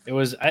 It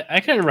was I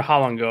can't remember how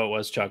long ago it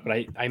was, Chuck,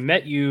 but I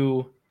met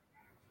you.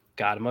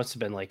 God, it must have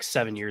been like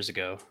 7 years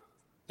ago.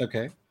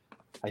 Okay.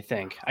 I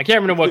think I can't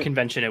remember what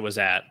convention it was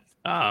at.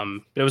 But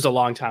it was a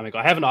long time ago.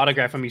 I have an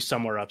autograph from you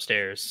somewhere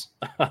upstairs,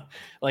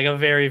 like a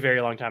very,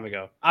 very long time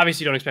ago.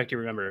 Obviously, you don't expect you to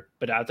remember,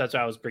 but that's why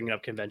I was bringing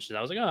up conventions.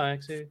 I was like, oh,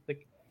 actually,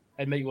 like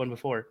I'd met you one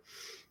before.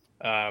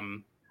 So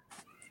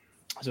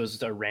it was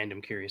just a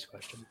random, curious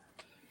question.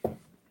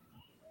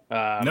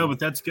 No, but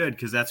that's good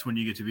because that's when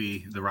you get to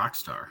be the rock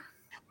star.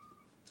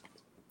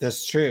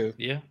 That's true.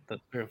 yeah,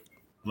 that's true.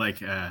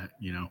 Like,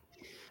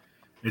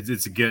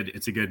 it's a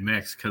good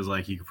mix because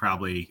like you could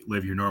probably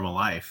live your normal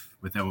life,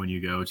 but then when you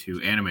go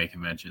to anime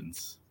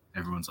conventions,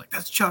 everyone's like,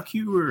 "That's Chuck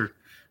Huer.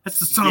 That's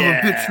the son of a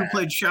bitch who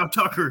played Shao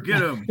Tucker.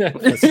 Get him!"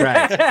 That's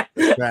right.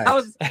 Right. I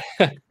was,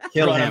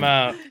 Kill Brought him.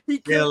 out. he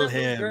Kill killed that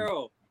little him.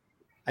 girl.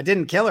 I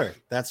didn't kill her.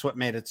 That's what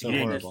made it so He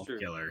didn't horrible. true.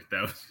 kill her.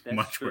 That was That's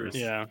much true. worse.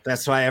 Yeah.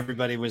 That's why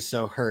everybody was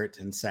so hurt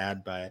and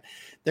sad by it.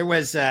 There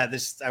was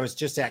this. I was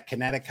just at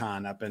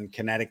Connecticut up in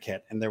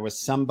Connecticut, and there was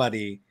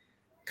somebody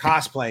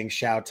cosplaying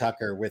Shao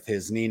Tucker with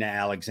his Nina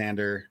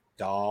Alexander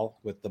doll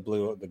with the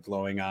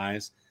glowing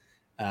eyes,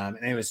 and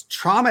it was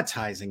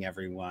traumatizing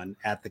everyone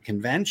at the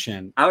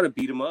convention. I would have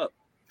beat him up.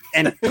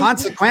 And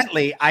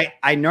consequently,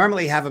 I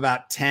normally have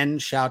about 10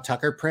 Shao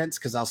Tucker prints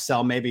because I'll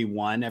sell maybe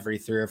one every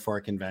 3 or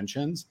 4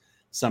 conventions.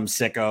 Some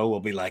sicko will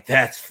be like,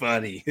 "That's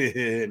funny,"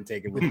 and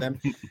take it with them.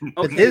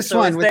 But Okay, this so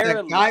one is with there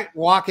the a- guy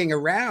walking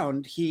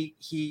around, he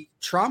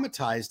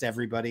traumatized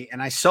everybody,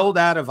 and I sold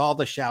out of all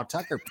the Shao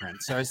Tucker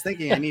prints. So I was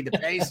thinking I need to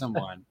pay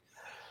someone,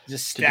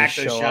 just To stack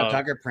just those show Shao up.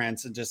 Tucker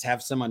prints and just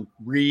have someone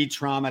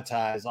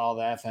re-traumatize all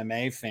the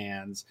FMA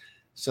fans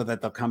so that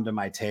they'll come to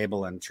my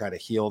table and try to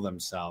heal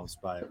themselves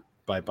by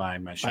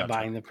buying my Shao By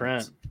buying Tucker the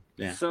print. prints.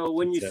 Yeah. So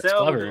when you That's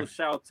sell clever. those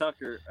Shao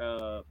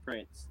Tucker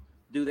prints,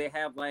 do they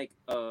have like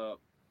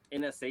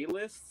NSA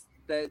lists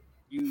that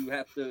you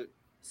have to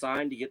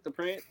sign to get the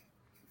print?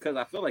 Because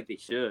I feel like they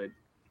should.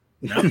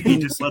 No, he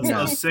just lets No.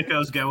 those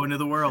sickos go into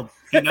the world.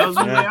 He knows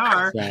who they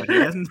are, That's right. but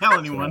he doesn't tell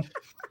anyone.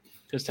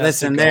 Just has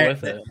Listen, to go they're-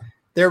 with it.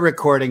 They're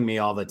recording me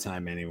all the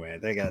time anyway.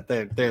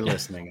 They're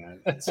listening,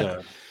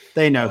 so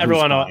they know. who's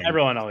buying.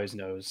 Everyone always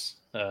knows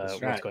That's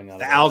what's right. going on.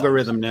 The at all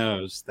algorithm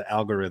knows. The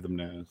algorithm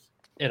knows. times.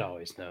 It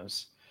always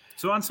knows.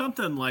 So on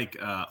something like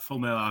Full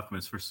Metal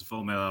Alchemist versus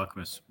Full Metal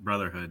Alchemist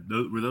Brotherhood,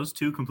 were those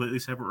two completely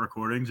separate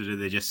recordings, or did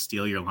they just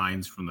steal your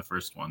lines from the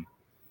first one?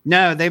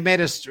 No, they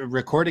made us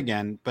record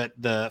again, but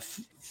the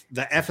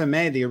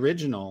FMA, the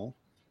original,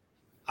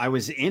 I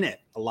was in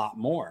it a lot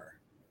more.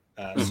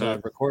 So I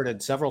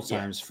recorded several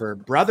times for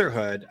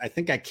Brotherhood. I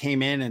think I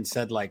came in and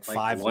said like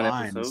 5 one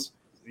lines. episode?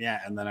 Yeah,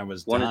 and then I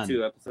was One done. or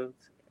two episodes.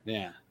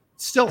 Yeah,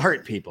 still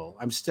hurt people.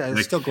 I'm still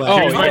Like, still glad. Oh,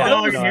 Here's my yeah.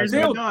 dog. No, Here's my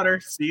still- daughter.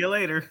 See you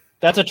later.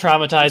 That's a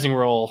traumatizing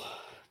role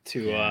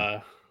to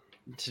Yeah.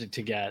 to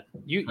get.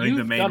 You've I think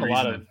the main done a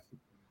lot of. reason-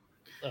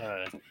 Go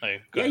Yeah,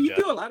 ahead, you Jeff.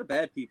 do a lot of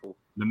bad people.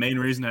 The main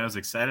reason I was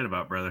excited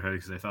about Brotherhood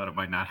because I thought it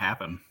might not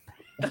happen,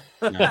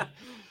 No,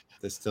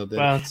 they still did.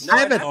 Well, it's No, I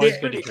have a it's theory-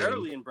 pretty Good to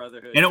early in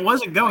Brotherhood. and it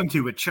wasn't going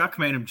to, but Chuck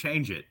made him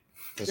change it.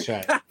 That's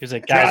right. He's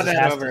like, Try guys, this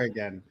that has over to,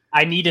 again.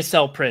 I need to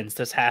sell prints.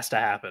 This has to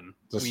happen.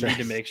 That's We right.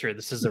 need to make sure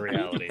this is the I need to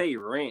reality. pay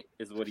rent,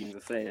 is what he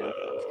was saying.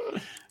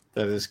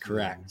 That is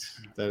correct.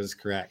 That is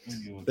correct.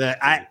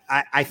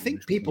 I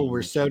think people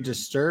were so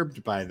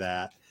disturbed by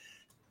that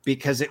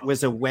because it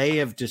was a way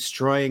of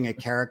destroying a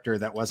character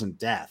that wasn't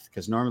death.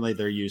 Because normally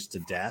they're used to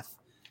death,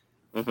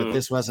 but Mhm.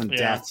 this wasn't Yeah.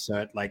 death, so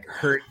it like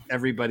hurt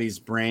everybody's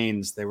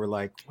brains. They were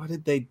like, "What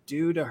did they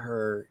do to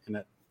her?" And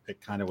it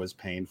kind of was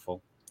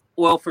painful,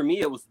 Well, for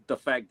me, it was the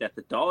fact that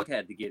the dog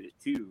had to get it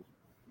too.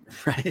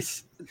 right?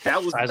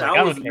 That was I was that like,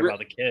 I was don't care about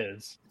the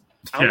kids.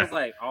 I Yeah. was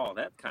like, oh,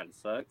 that kind of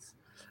sucks.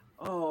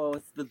 Oh,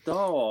 it's the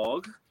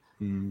dog.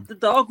 Mm. The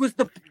dog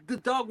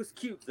was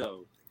cute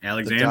though. The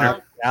Alexander.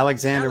 dog-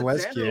 Alexander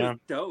was Alexander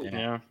cute. was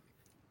dope.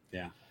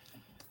 Yeah.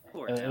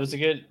 Poor It was a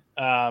Alex.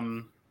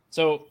 good.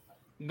 So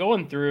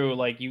going through,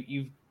 like,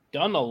 you've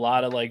done a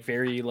lot of like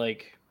very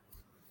like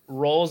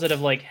roles that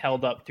have like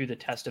held up through the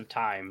test of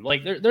time.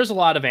 Like there's a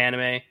lot of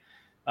anime.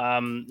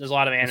 There's a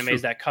lot of That's true.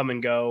 animes that come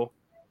and go,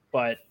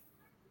 but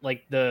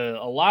like a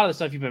lot of the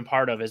stuff you've been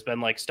part of has been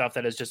like stuff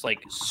that has just like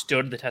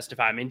stood the test of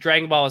time. I mean,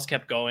 Dragon Ball has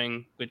kept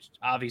going, which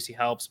obviously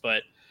helps,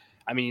 but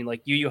I mean,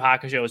 like Yu Yu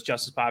Hakusho is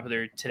just as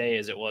popular today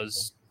as it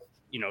was,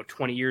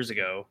 20 years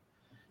ago.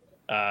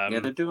 Yeah,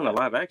 they're doing a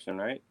live action,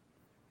 right?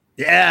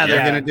 Yeah, they're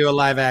Yeah. gonna do a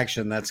live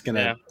action. That's gonna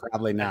Yeah.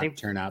 probably not think-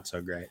 turn out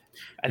so great.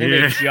 I think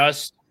Yeah. they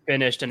just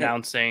finished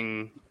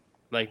announcing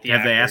like the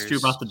Have they asked you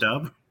actors. about the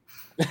dub?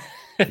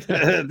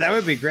 That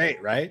would be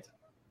great, right?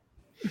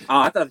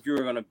 Oh, I thought you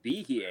were gonna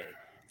be here.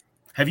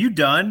 Have you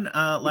done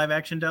live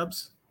action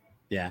dubs?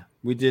 Yeah,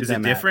 we did Is it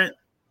them. different?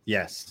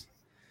 Yes,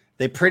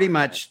 they pretty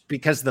much,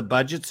 because the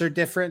budgets are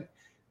different.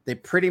 They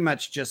pretty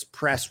much just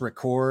press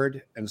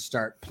record and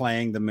start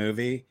playing the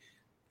movie,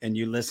 and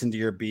you listen to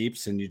your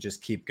beeps and you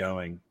just keep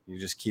going. You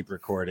just keep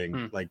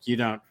recording. Like you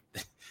don't,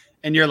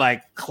 and you're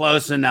like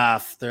close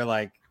enough. They're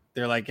like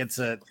it's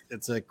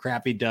a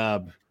crappy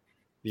dub.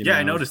 Yeah,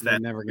 I noticed You're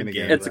that. never gonna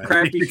get It's it a right.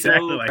 crappy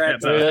Exactly show. like Crappy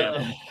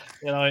that.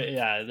 show.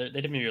 Yeah,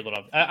 they did maybe a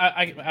little.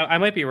 I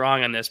might be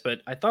wrong on this,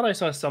 but I thought I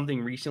saw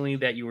something recently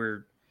that you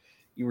were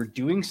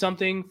doing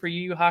something for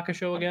Yu Yu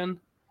Hakusho again.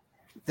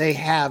 They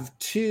have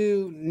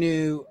 2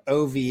 new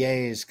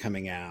OVAs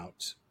coming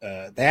out.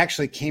 They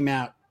actually came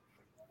out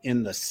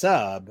in the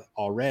sub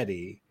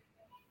already.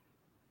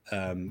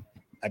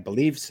 I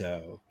believe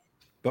so,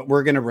 but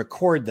we're going to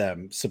record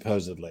them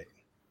supposedly.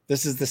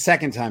 This is the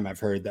second time I've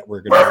heard that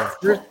we're going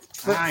to.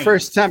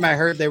 First time I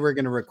heard they were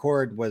going to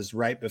record was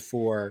right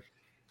before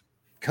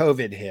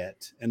COVID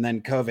hit, and then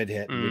COVID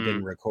hit and we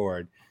didn't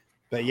record.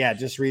 But yeah,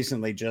 just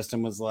recently,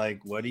 Justin was like,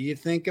 "What do you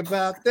think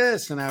about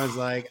this?" And I was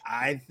like,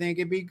 "I think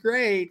it'd be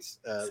great."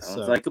 Sounds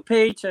like a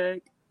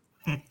paycheck.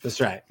 That's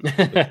right.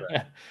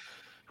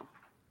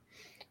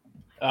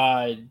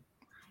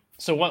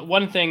 So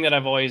one thing that I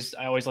always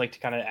like to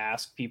kind of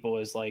ask people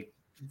is like,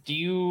 do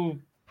you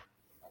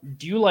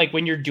like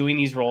when you're doing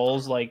these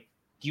roles, like,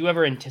 do you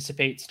ever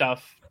anticipate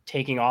stuff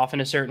taking off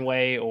in a certain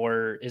way,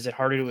 or is it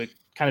harder to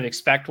kind of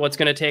expect what's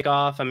going to take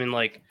off? I mean,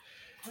 like,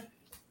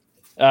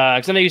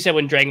 because I know you said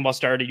when Dragon Ball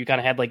started, you kind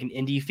of had like an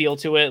indie feel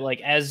to it. Like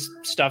as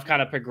stuff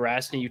kind of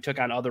progressed and you took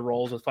on other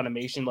roles with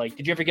Funimation, like,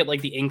 did you ever get like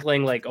the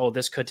inkling, like, oh,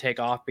 this could take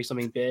off, be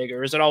something big,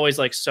 or is it always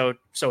like so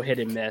hit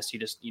and miss? You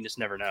just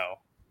never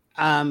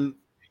know.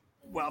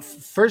 Well,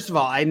 first of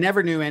all, I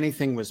never knew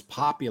anything was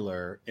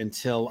popular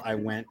until I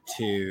went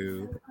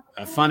to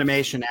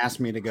Funimation asked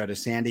me to go to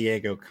San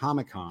Diego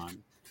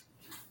Comic-Con.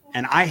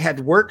 And I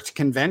had worked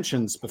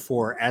conventions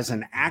before as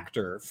an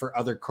actor for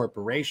other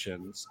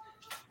corporations.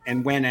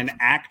 And when an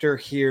actor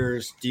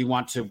hears, "Do you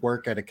want to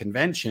work at a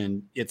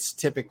convention?" it's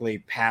typically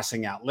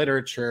passing out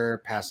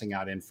literature, passing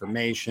out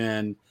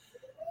information,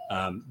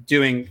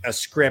 doing a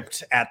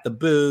script at the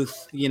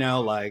booth,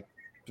 like,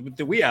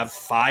 we have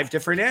 5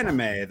 different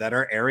anime that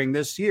are airing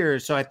this year.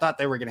 So I thought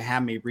they were going to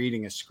have me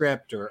reading a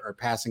script or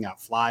passing out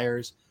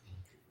flyers.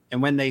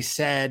 And when I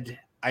said,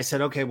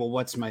 okay, well,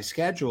 what's my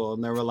schedule?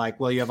 And they were like,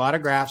 well, you have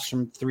autographs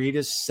from 3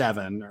 to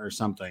 7 or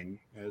something,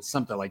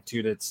 something like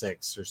 2 to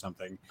 6 or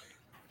something.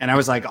 And I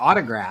was like,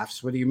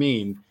 autographs? What do you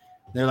mean?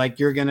 They're like,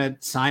 you're going to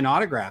sign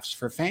autographs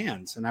for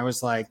fans. And I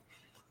was like,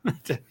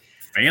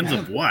 Fans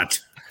of what?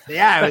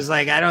 yeah, I was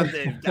like,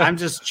 I'm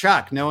just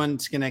Chuck. No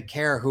one's going to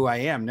care who I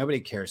am. Nobody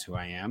cares who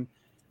I am.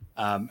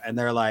 And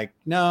they're like,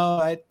 no,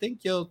 I think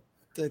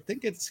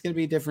it's going to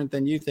be different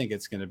than you think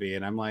it's going to be.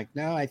 And I'm like,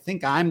 no, I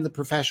think I'm the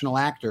professional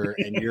actor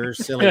and you're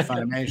silly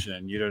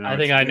Funimation. You don't know. I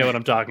think I know what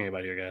I'm talking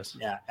about here, guys.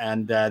 Yeah.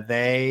 And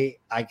I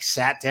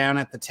sat down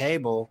at the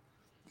table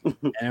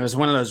And it was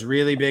one of those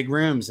really big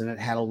rooms, and it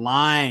had a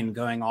line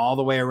going all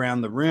the way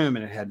around the room,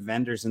 and it had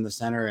vendors in the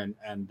center,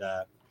 and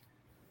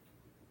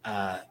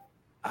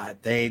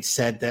they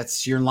said,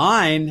 "That's your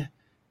line."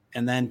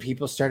 And then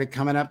people started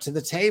coming up to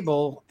the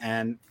table,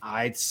 and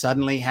I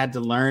suddenly had to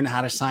learn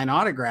how to sign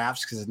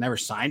autographs because I'd never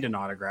signed an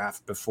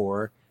autograph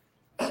before,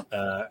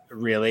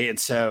 really. And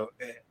so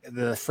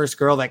the first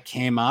girl that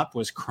came up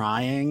was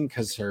crying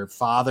because her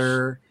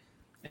father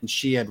and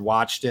she had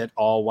watched it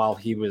all while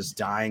he was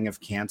dying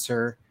of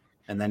cancer.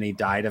 And then he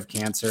died of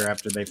cancer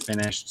after they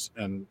finished,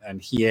 and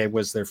he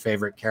was their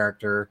favorite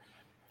character.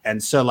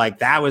 And so like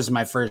that was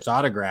my first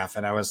autograph,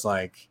 and I was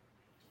like,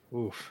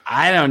 oof,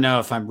 I don't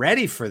know if I'm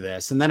ready for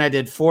this. And then I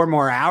did 4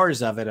 more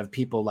hours of it, of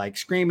people like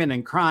screaming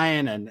and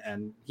crying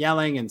and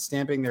yelling and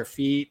stamping their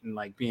feet and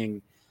like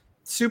being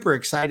super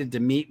excited to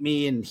meet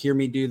me and hear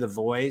me do the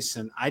voice.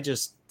 And I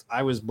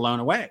was blown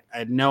away. I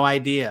had no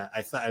idea.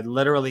 I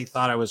literally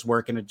thought I was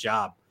working a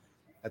job.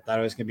 I thought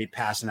I was going to be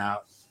passing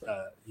out,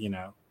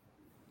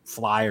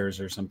 flyers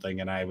or something.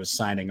 And I was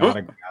signing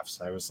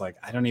autographs. I was like,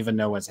 I don't even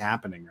know what's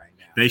happening right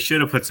now. They should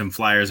have put some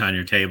flyers on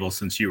your table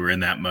since you were in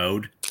that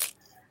mode.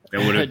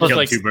 That would have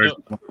killed 2 birds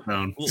with one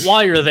stone.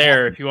 While you're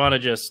there, if you want to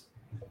just,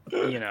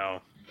 like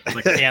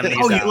hand these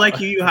out. You like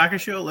Yu Yu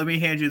Hakusho? Let me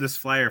hand you this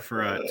flyer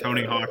for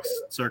Tony Hawk's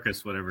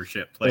Circus, whatever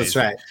shit plays. That's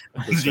right.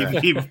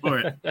 DVD for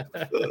it.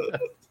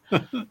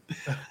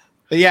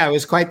 But yeah, it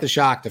was quite the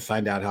shock to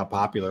find out how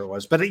popular it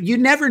was. But you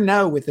never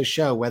know with a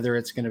show whether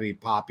it's going to be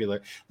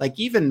popular. Like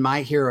even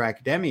My Hero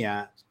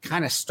Academia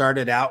kind of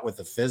started out with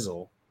a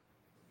fizzle.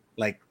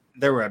 Like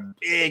there were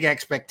big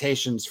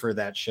expectations for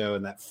that show,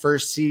 and that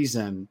first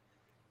season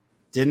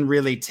didn't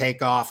really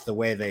take off the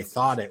way they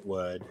thought it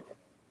would,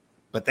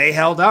 but they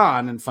held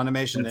on, and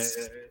Funimation,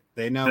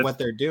 they know what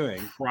they're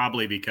doing.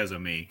 Probably because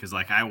of me, because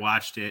like I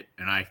watched it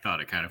and I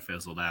thought it kind of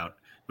fizzled out,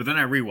 but then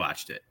I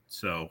rewatched it.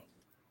 So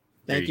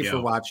thank you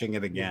for watching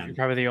it again. You're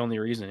probably the only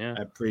reason. Yeah,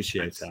 I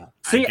appreciate that.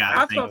 See,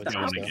 I thought the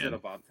opposite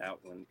about that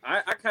one.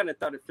 I kind of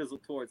thought it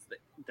fizzled towards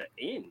the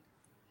end.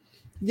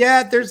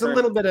 Yeah, there's a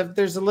little bit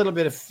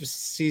of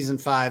season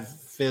 5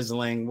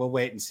 fizzling. We'll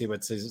wait and see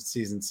what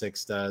season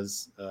 6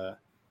 does.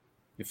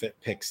 If it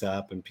picks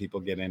up and people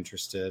get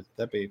interested,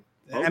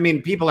 I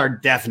mean, people are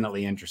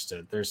definitely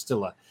interested. There's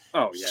still a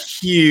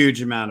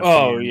huge amount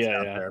of fans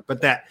out there.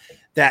 But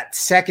that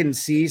second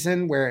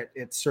season where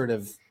it sort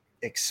of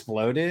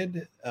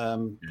exploded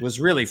was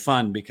really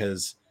fun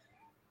because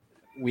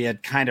we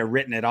had kind of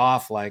written it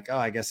off like, oh,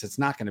 I guess it's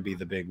not going to be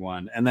the big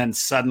one. And then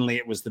suddenly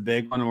it was the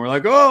big one. And we're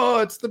like, oh,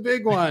 it's the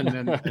big one.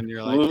 And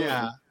you're like,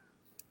 yeah,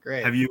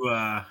 great. Have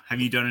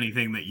you done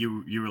anything that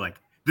you were like,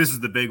 this is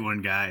the big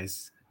one,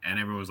 guys? And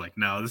everyone was like,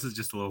 no, this is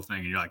just a little thing.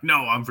 And you're like,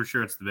 no, I'm for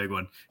sure it's the big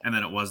one. And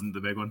then it wasn't the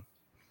big one.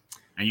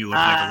 And you look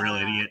like a real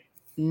idiot.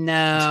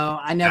 No,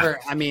 I never.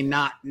 I mean,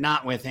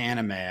 not with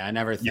anime. I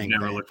never think.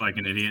 You've never looked like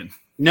an idiot.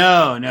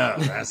 No.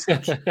 That's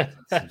not true.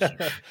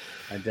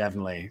 I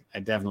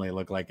definitely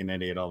look like an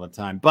idiot all the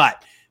time.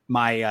 But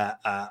my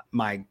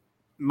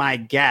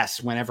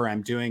guess whenever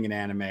I'm doing an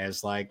anime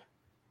is like,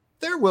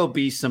 there will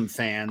be some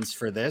fans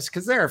for this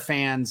because there are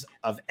fans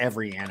of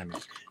every anime.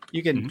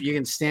 You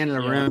can stand in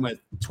a room with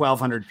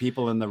 1,200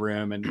 people in the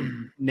room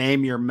and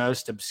name your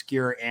most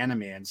obscure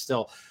anime, and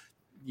still,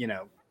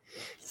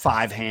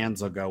 5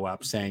 hands will go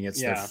up saying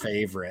it's their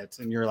favorite,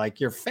 and you're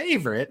like, your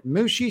favorite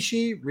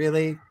Mushishi?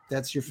 Really?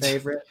 That's your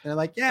favorite? And they're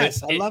like,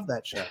 yes, I love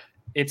that show.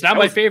 It's not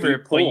my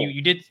favorite, but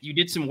you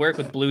did some work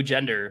with Blue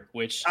Gender,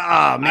 which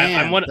man,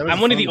 I'm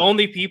one of the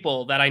only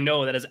people that I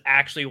know that has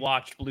actually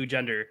watched Blue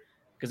Gender,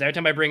 because every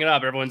time I bring it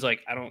up, everyone's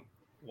like,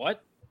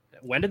 what?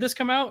 When did this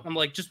come out? I'm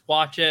like, just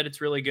watch it.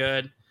 It's really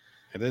good.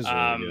 It is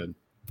really good.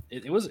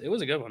 It was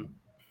a good one.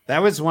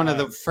 That was one of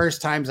the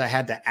first times I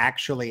had to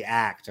actually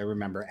act. I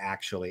remember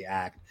actually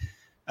act.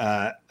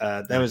 That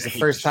was the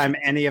first time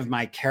any of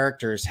my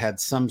characters had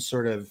some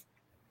sort of,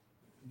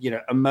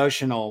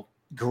 emotional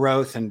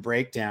growth and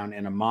breakdown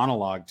in a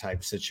monologue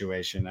type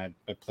situation. I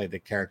played the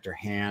character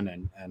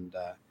Han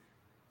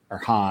or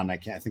Han. I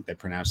think they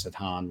pronounced it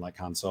Han, like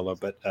Han Solo,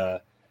 but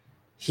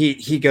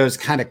he goes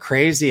kind of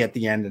crazy at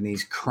the end, and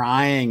he's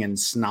crying and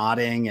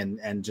snotting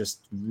and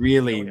just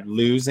really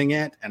losing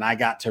it. And I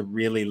got to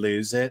really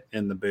lose it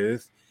in the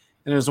booth.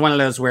 And it was one of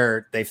those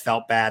where they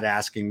felt bad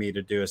asking me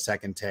to do a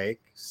second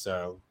take.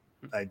 So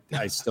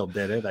I still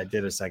did it. I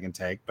did a second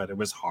take, but it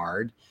was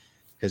hard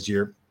because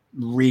you're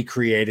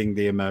recreating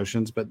the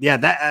emotions. But yeah,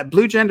 that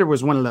Blue Gender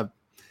was one of the,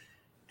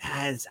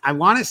 I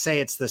want to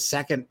say it's the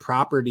second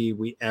property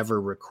we ever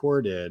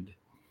recorded.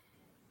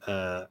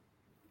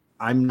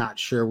 I'm not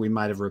sure. We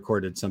might have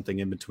recorded something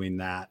in between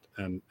that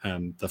and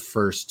the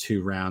first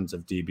 2 rounds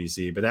of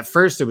DBZ. But at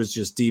first it was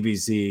just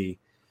DBZ,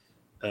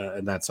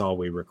 and that's all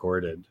we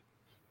recorded.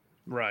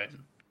 Right.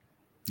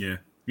 Yeah.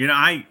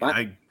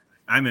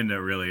 I'm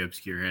into really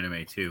obscure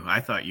anime too.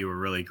 I thought you were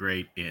really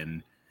great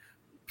in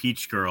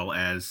Peach Girl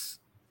as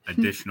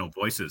additional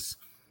voices.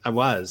 I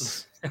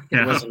was.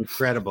 It was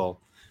incredible.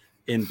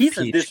 He's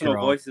additional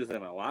voices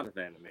in a lot of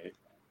anime.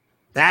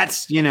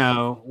 That's,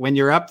 when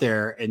you're up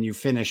there and you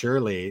finish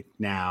early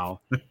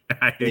now,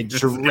 they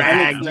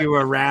drag you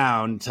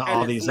around to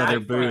all these other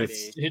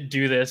booths.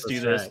 Do this, do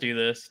this, right. do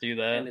this, do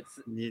that. And it's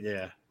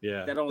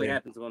Yeah. that only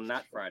happens on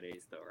not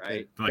Fridays though,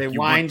 right? They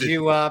wind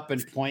you up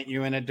and point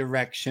you in a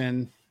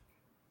direction.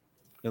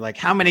 They're like,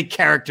 how many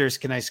characters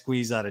can I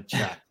squeeze out of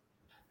Chuck?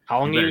 How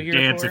long are you here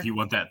dance for? if you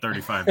want that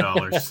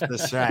 $35.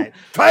 That's right.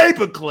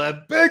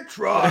 Paperclip, big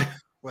truck,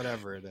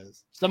 whatever it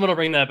is. Someone will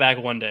bring that back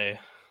one day.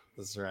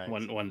 That's right.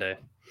 One day.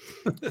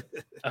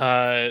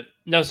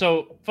 No,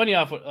 so funny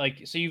enough,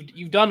 like, so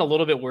you've done a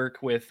little bit work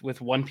with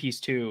One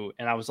Piece too,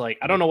 and I was like,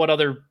 I don't know what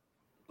other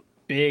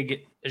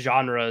big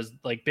genres,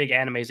 like big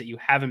animes that you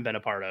haven't been a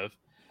part of.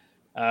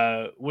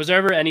 Was there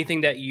ever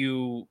anything that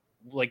you,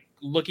 like,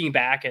 looking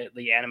back at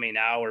the anime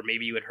now, or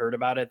maybe you had heard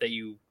about it, that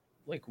you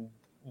like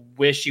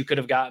wish you could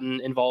have gotten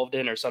involved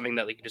in, or something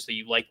that like just that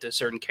you liked a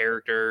certain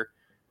character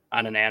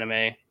on an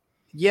anime?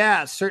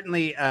 Yeah,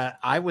 certainly.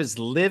 I was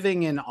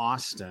living in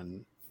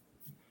Austin,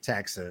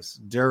 Texas,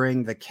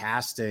 during the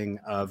casting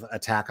of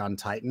Attack on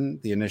Titan,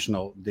 the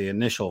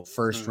initial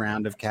first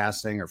round of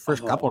casting, or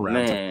first couple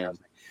rounds of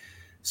casting.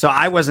 So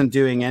I wasn't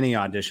doing any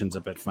auditions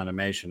up at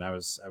Funimation. I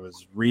was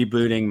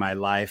rebooting my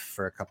life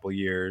for a couple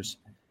years,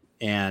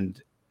 and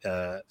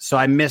so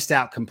I missed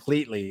out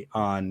completely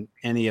on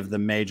any of the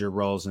major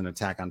roles in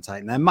Attack on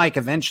Titan. And Mike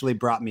eventually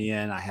brought me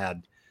in. I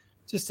had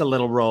just a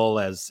little role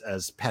as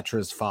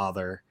Petra's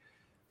father.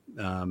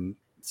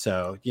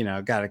 So,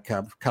 got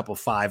a couple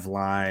 5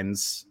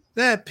 lines,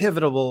 that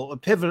pivotal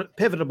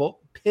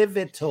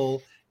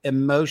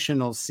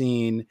emotional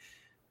scene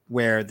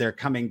where they're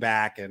coming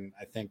back. And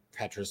I think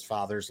Petra's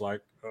father's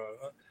like,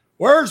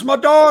 where's my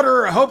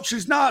daughter? I hope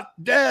she's not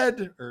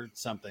dead, or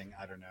something.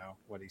 I don't know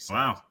what he said.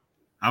 Wow.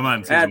 I'm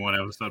on season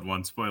 1, episode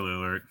 1. Spoiler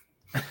alert.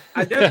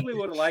 I definitely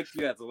would have liked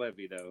you as a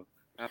Levy, though.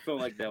 I feel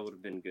like that would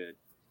have been good.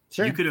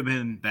 Sure. You could have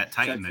been that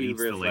Titan Chuck that eats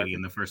the Fever is lady like-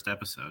 in the first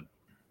episode.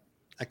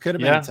 I could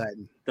have been a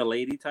Titan. The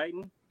Lady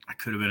Titan? I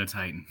could have been a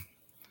Titan.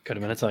 Could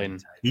have been a Titan.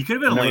 He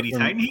could have been a lady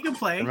Titan. He can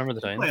play. Remember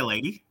the Titan? Play a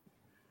lady.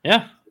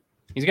 Yeah,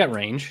 he's got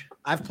range.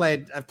 I've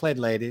played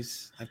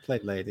ladies. I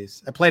played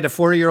a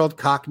 4-year-old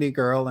Cockney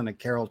girl in a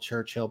Carol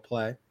Churchill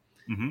play.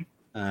 Mm-hmm.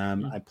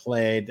 I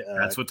played.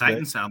 That's what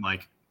Titans sound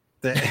like.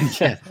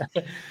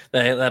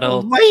 That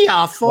old we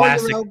are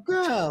 4-year-old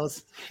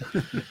girls.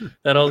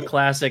 that old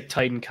classic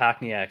Titan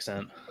Cockney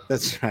accent.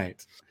 That's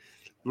right.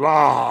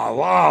 La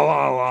la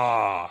la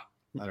la.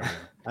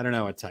 I don't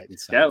know what Titan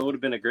sounds. That would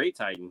have been a great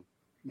Titan.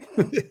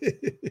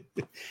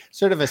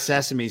 Sort of a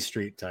Sesame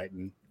Street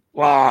Titan.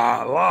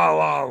 La la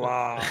la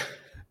la. That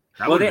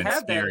Well, would they have been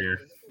have that. scarier.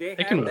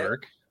 It can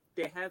work.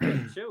 They have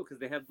that show because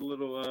they have the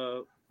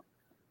little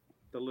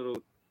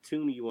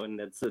toony one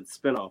that's a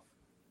spinoff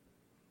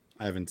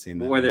I haven't seen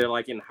that. where they're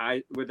like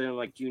where they're in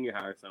like junior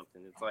high or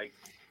something. It's like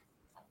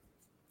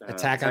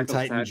Attack on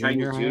Titan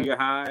Junior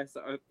High.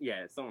 So,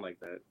 yeah, something like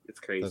that. It's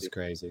crazy. That's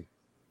crazy.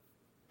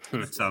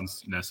 That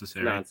sounds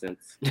necessary.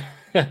 Nonsense.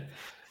 Yeah,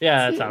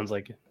 that sounds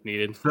like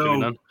needed. to be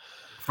So, done.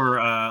 for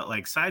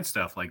like side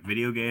stuff like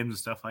video games and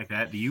stuff like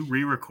that, do you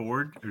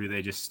re-record or do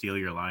they just steal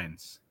your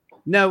lines?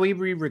 No, we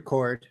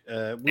re-record.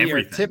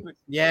 Everything.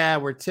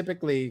 We're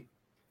typically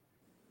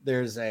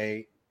there's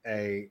a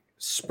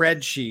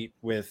spreadsheet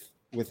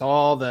with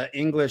all the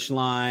English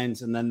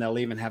lines, and then they'll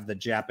even have the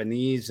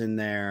Japanese in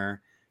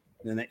there.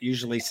 And it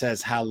usually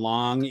says how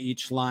long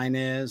each line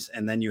is,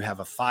 and then you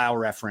have a file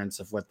reference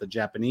of what the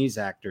Japanese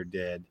actor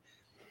did,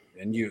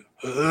 and you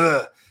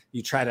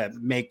try to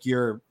make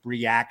your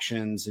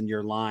reactions and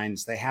your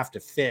lines. They have to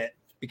fit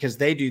because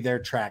they do their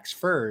tracks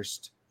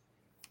first.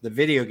 The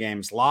video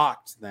game's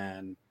locked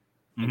then,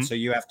 and so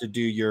you have to do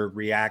your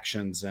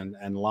reactions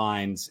and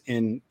lines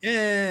in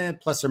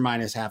plus or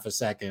minus half a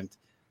second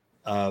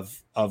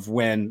of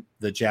when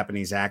the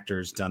Japanese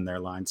actors done their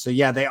lines. So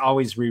yeah, they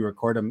always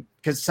re-record them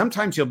because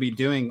sometimes you'll be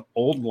doing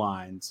old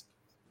lines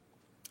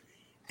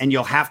and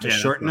you'll have to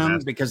shorten them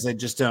because they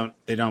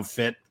don't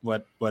fit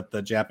what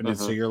the Japanese.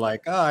 So you're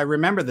like, oh, I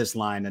remember this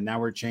line and now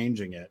we're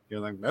changing it. You're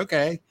like,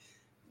 okay,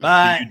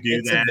 but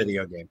it's a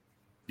video game.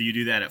 Do you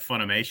do that at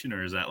Funimation,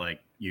 or is that like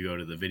you go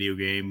to the video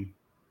game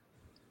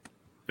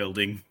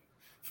building?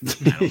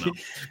 I don't know.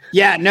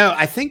 Yeah, no,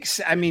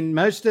 I mean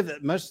most of the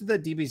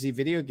DBZ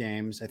video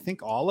games, I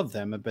think all of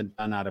them have been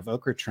done out of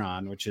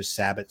Okratron, which is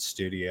Sabbat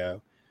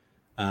Studio.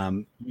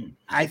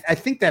 I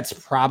think that's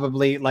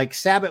probably like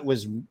Sabbat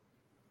was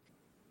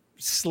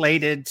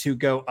slated to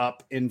go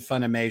up in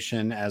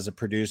Funimation as a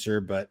producer,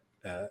 but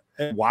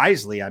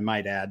wisely, I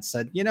might add,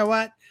 said, you know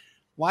what?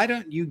 Why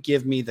don't you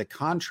give me the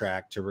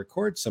contract to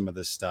record some of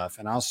this stuff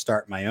and I'll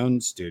start my own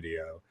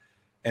studio?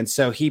 And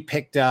so he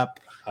picked up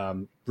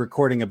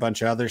recording a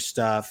bunch of other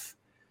stuff.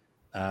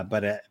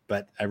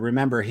 But I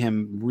remember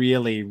him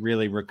really,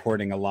 really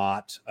recording a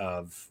lot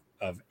of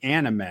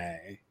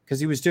anime because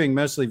he was doing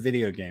mostly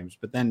video games.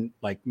 But then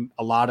like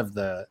a lot of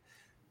the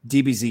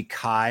DBZ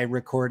Kai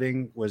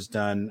recording was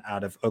done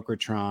out of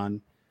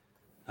Okratron.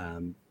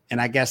 And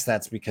I guess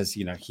that's because,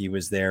 he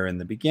was there in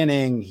the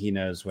beginning. He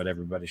knows what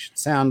everybody should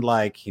sound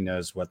like. He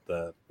knows what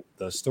the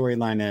the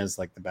storyline is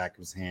like the back of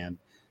his hand.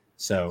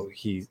 So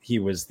he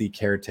was the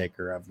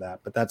caretaker of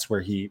that, but that's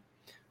where he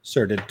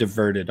sort of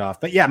diverted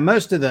off. But yeah,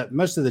 most of the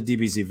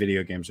DBZ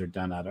video games are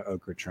done out of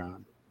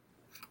Okratron.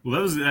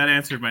 Well, that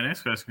answered my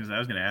next question, because I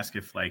was going to ask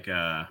if like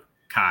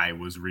Kai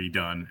was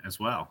redone as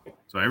well.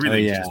 So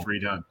everything's just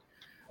redone.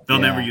 They'll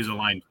never use a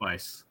line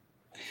twice.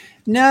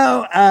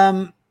 No,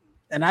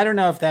 and I don't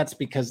know if that's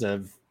because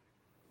of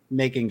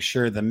making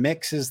sure the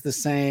mix is the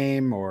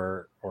same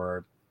or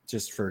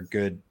just for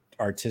good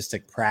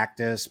artistic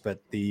practice,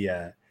 but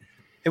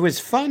it was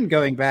fun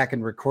going back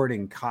and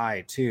recording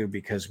Kai too,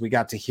 because we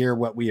got to hear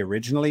what we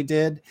originally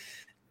did.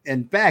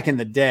 And back in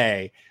the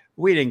day,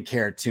 we didn't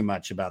care too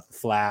much about the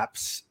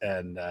flaps,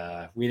 and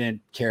we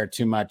didn't care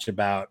too much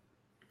about,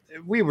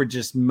 we were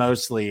just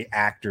mostly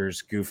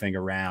actors goofing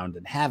around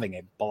and having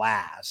a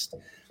blast.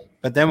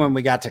 But then when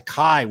we got to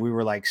Kai, we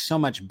were like so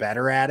much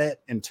better at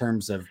it in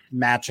terms of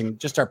matching.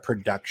 Just our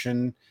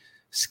production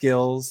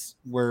skills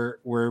were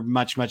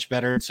much, much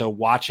better. So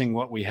watching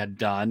what we had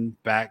done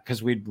back,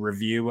 because we'd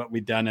review what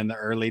we'd done in the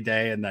early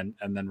day and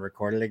then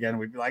record it again,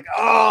 we'd be like,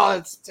 oh,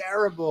 it's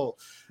terrible.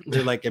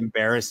 We're like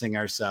embarrassing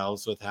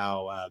ourselves with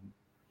how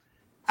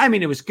I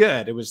mean, it was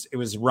good. It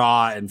was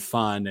raw and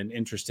fun and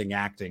interesting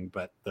acting,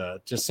 but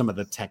just some of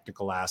the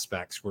technical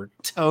aspects were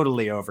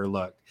totally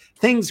overlooked.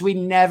 Things we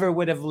never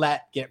would have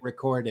let get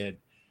recorded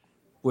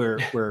were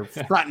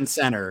front and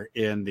center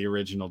in the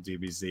original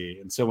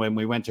DBZ. And so when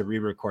we went to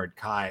re-record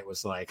Kai, it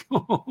was like,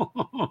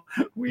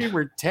 we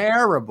were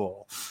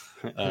terrible.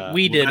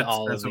 We did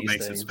all of these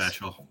makes things. It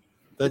special.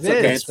 It's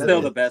okay. It's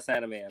still the best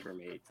anime ever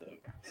made. So.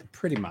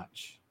 Pretty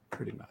much.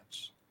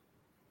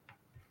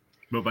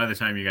 But by the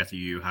time you got to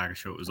Yu Yu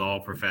Hakusho, it was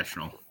all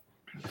professional.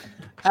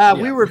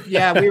 We were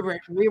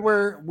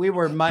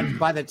much,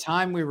 by the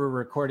time we were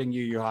recording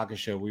Yu Yu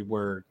Hakusho, we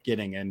were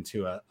getting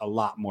into a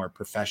lot more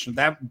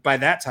professional. By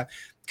that time,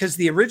 because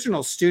the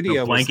original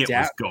studio was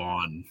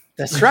gone.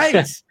 That's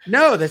right.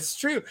 No, that's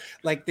true.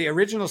 Like the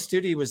original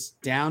studio was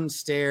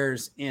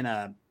downstairs in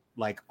a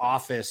like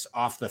office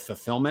off the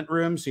fulfillment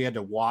room. So you had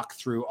to walk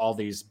through all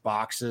these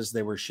boxes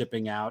they were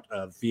shipping out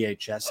of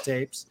VHS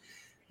tapes.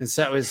 And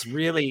so it was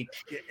really,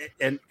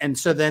 and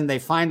so then they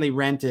finally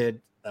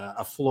rented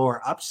a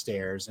floor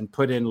upstairs and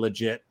put in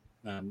legit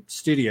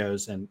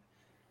studios. And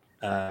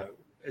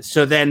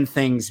so then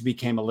things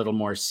became a little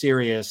more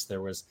serious. There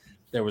was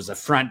a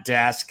front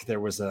desk, there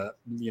was a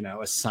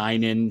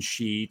sign-in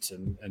sheet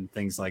and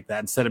things like that.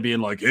 Instead of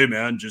being like, hey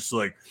man, just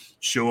like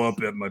show up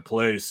at my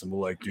place and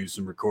we'll like do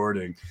some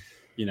recording.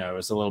 It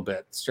was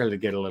started to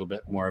get a little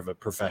bit more of a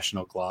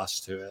professional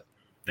gloss to it.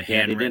 The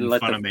handwritten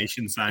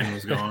Funimation sign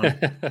was gone.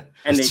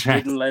 And they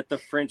didn't let the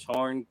French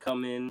horn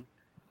come in.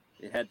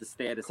 It had to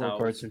stay at his house.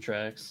 Chords and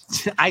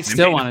tracks. I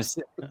still want to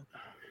see.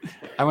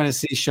 I want to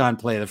see Sean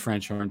play the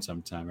French horn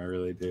sometime. I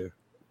really do.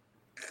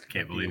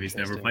 Can't believe he's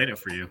never played it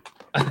for you.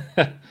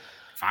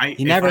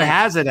 He never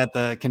has it at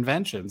the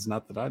conventions.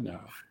 Not that I know.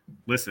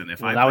 Listen,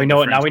 now we know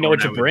what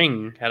to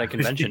bring at a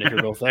convention. If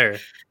you're both there,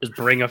 just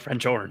bring a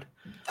French horn.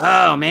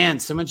 Oh man,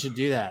 someone should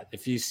do that.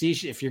 If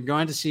you're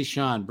going to see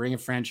Sean, bring a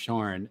French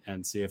horn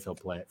and see if he'll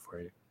play it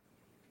for you.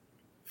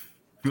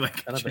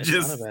 Like, not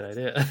a bad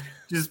idea.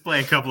 Just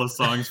play a couple of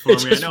songs for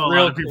me. I know a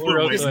lot of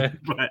people listen,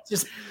 but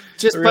just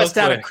bust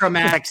out a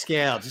chromatic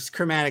scale. Just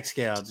chromatic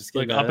scale. Just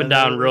look up and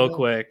down real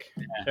quick.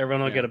 Yeah,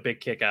 everyone will get a big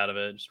kick out of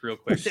it. Just real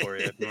quick for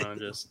you. If you want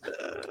to just.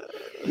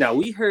 Now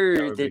we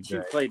heard that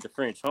you played the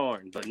French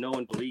horn, but no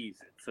one believes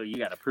it. So you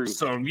got to prove it.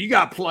 So you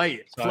got to play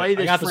it. So I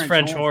got this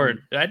French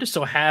horn. I just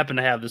so happen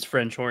to have this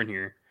French horn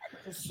here.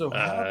 So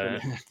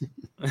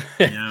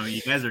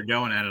you guys are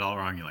going at it all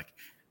wrong. You're like.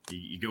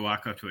 You go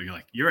walk up to it. You're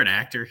like, you're an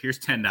actor. Here's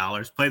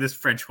 $10. Play this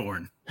French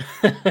horn.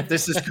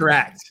 This is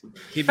correct.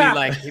 He'd be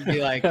like,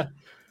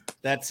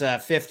 that's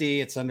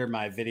 $50. It's under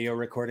my video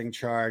recording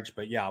charge,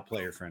 but yeah, I'll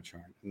play your French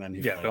horn. And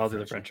then I'll do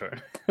the French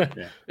horn.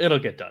 Yeah, it'll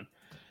get done.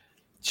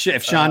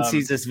 If Sean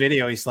sees this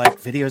video, he's like,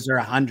 videos are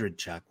 100.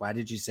 Chuck, why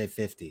did you say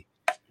 50?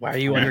 Why are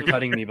you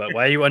undercutting me?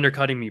 Why are you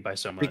undercutting me by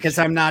so much? Because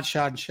I'm not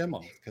Sean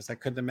Schimmel. Because I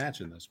couldn't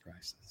imagine those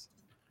prices.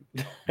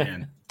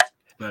 Man.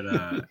 But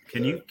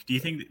do you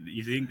think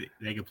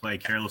they could play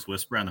Careless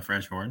Whisper on the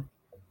French horn?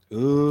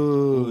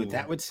 Ooh,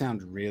 that would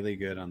sound really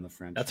good on the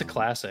French That's horn. A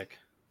classic.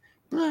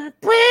 I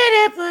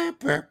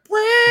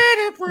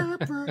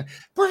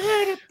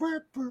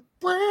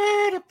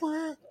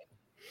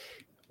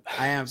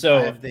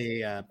have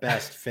the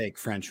best fake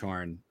French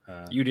horn.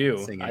 You do.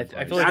 I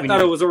feel like I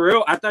thought it was a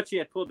real. I thought you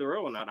had pulled the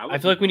real one out. I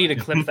feel like we need to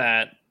clip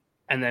that,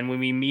 and then when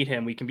we meet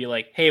him, we can be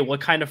like, "Hey,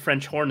 what kind of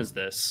French horn is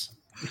this?"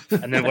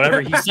 And then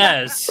whatever he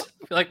says,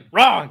 you're like,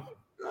 wrong.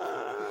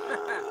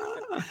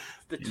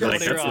 That's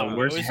the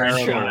worst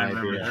French horn I've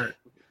ever heard.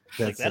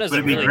 Like, that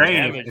would be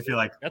great if you're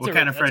like, what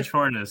kind of French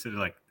horn is it?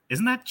 Like,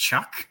 isn't that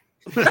Chuck?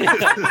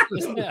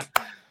 Yeah.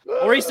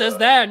 Or he says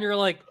that, and you're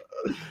like,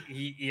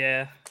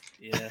 yeah.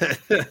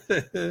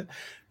 That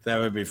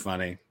would be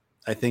funny.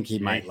 I think he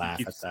might laugh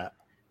at that.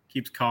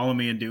 Keeps calling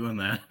me and doing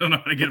that. I don't know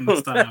how to get him to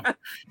stop.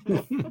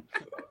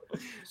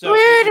 So,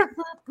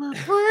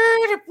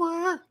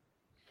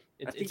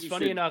 It's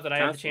funny enough that I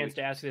have the chance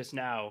to ask this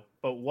now.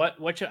 But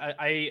what should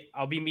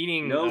I'll be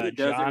meeting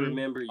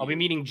John. I'll be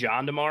meeting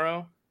John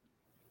tomorrow.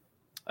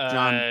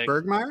 John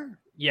Bergmeyer?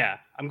 Yeah,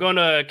 I'm going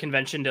to a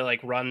convention to like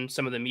run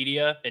some of the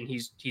media, and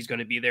he's going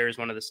to be there as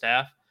one of the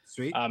staff.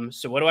 Sweet.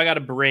 So what do I got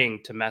to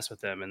bring to mess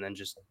with him, and then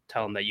just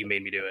tell him that you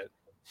made me do it?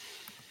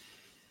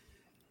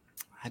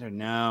 I don't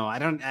know. I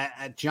don't.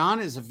 John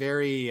is a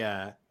very.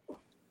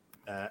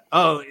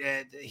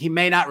 He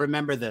may not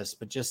remember this,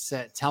 but just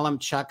tell him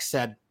Chuck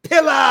said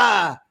 "Pillar."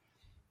 All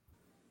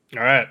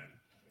right.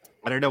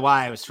 I don't know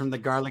why. It was from the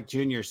Garlic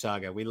Jr.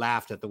 saga. We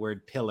laughed at the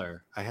word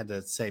pillar. I had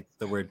to say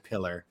the word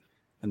pillar.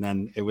 And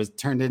then it was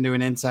turned into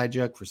an inside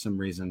joke for some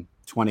reason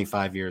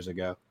 25 years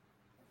ago.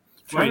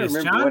 I'm trying to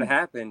remember what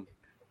happened.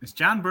 Is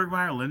John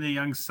Bergmeyer Linda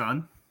Young's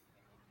son?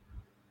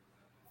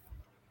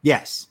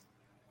 Yes.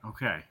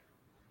 Okay.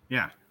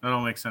 Yeah, that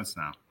all makes sense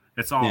now.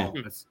 It's all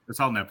it's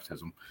all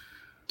nepotism.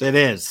 It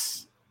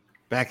is.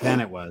 Back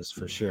then it was,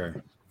 for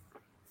sure.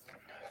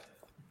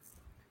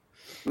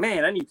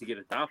 Man, I need to get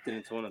adopted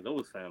into one of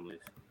those families.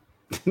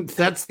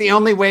 That's the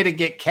only way to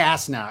get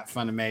cast now at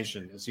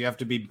Funimation is you have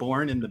to be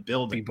born in the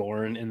building. Be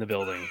born in the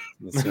building.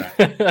 That's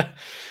right.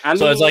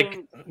 So it's like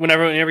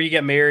whenever you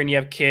get married and you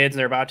have kids and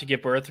they're about to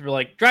give birth, we're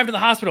like, drive to the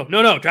hospital.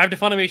 No, drive to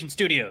Funimation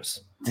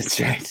Studios.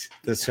 That's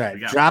right.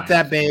 Drop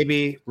that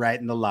baby right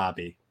in the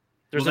lobby.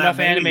 There's enough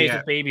animes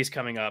with babies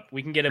coming up.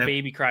 We can get a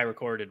baby cry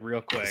recorded real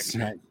quick. That's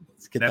right.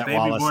 Let's get that baby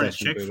Wallace born at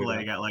session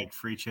Chick-fil-A got like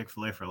free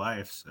Chick-fil-A for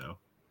life. So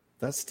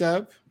that's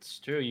dope. It's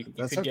true. You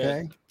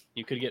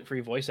could get free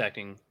voice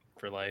acting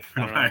for life.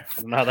 I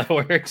don't know how that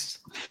works.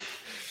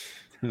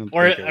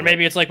 Or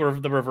maybe it's like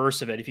the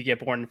reverse of it. If you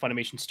get born in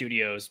Funimation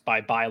Studios,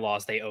 by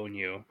bylaws they own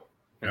you.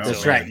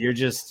 That's right.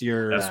 That's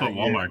what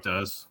Walmart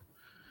does.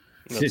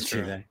 That's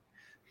true.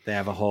 They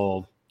have a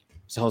whole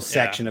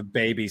section of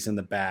babies in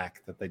the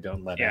back that they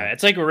don't let out. Yeah,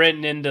 it's like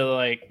written into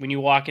like when you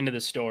walk into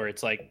the store,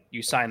 it's like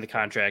you sign the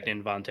contract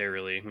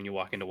involuntarily when you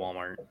walk into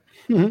Walmart.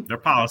 Their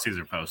policies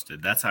are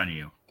posted. That's on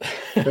you.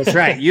 That's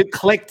right. You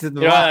clicked the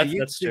box.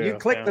 That's true. You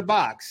clicked the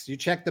box. You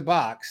checked the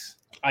box.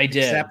 I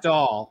did. Accept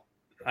all.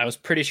 I was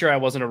pretty sure I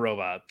wasn't a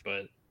robot,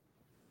 but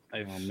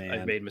I've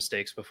made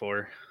mistakes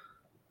before.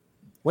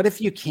 What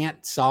if you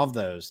can't solve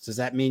those? Does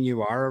that mean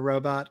you are a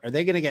robot? Are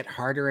they going to get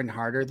harder and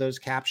harder, those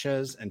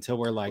CAPTCHAs, until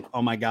we're like,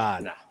 oh my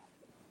God,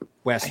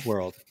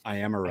 Westworld, I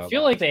am a robot? I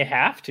feel like they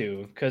have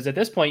to, because at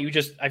this point,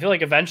 I feel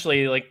like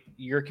eventually, like,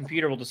 your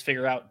computer will just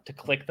figure out to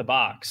click the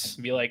box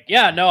and be like,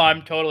 yeah, no,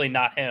 I'm totally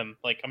not him.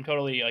 Like, I'm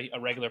totally a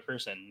regular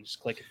person. Just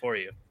click it for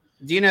you.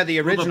 Do you know the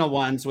original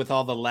ones with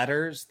all the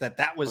letters,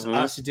 that was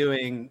us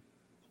doing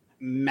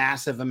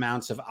massive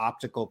amounts of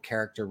optical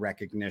character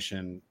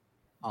recognition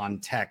on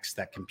text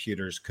that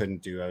computers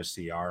couldn't do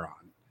OCR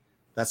on?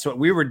 That's what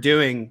we were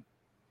doing,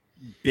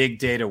 big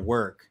data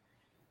work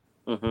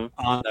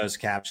on those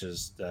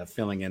CAPTCHAs,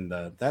 filling in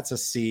that's a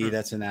C,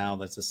 that's an L,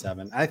 that's a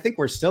 7. I think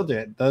we're still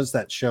doing those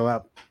that show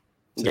up.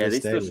 Yeah, they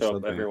still show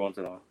up every once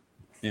in a while.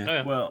 Yeah. Oh,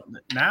 yeah. Well,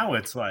 now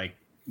it's like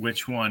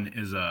which one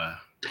is a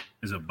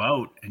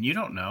boat, and you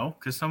don't know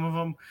because some of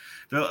them,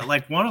 they're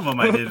like one of them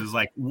I did is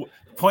like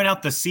point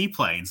out the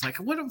seaplanes. Like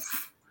what?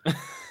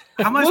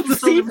 How much? What's a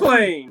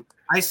seaplane?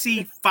 I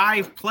see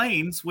 5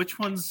 planes. Which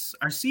ones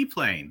are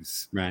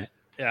seaplanes? Right.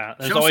 Yeah.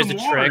 There's Show always some a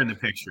water trick in the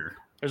picture.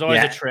 There's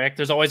always a trick.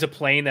 There's always a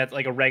plane that's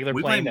like a regular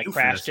plane that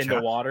crashed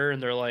into water,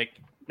 and they're like,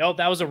 nope,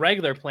 that was a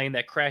regular plane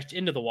that crashed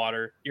into the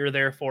water. You're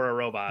therefore a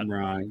robot.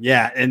 Right.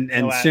 Yeah. And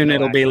soon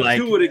it'll be like,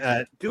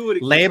 do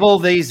it label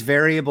these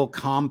variable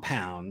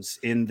compounds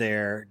in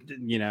their,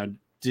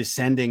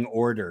 descending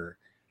order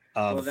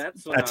of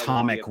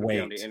atomic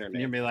weight. And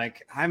you'll be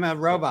like, I'm a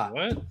robot.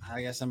 What?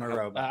 I guess I'm a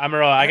robot. I'm a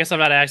robot. I guess I'm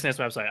not accessing this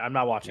website. I'm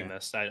not watching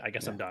this. I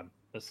guess I'm done.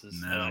 This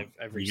is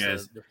I've reached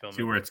the film.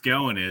 See where it's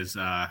going is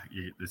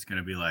it's going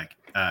to be like,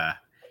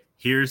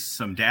 here's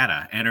some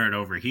data. Enter it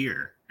over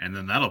here. And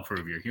then that'll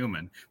prove you're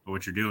human. But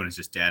what you're doing is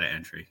just data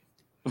entry.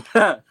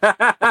 Yeah.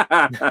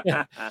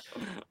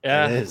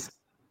 That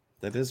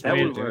is that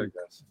weird. would work.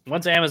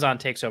 Once Amazon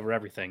takes over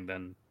everything,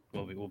 then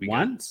we'll be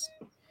once.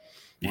 Good.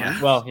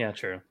 Yeah. Well, yeah,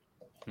 true.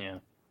 Yeah.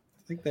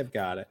 I think they've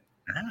got it.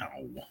 Ow.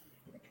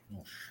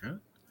 Oh shit.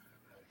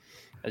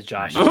 As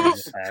Josh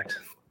attacked.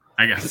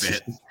 I got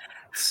bit.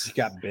 You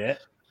got bit.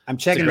 I'm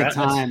checking the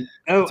time.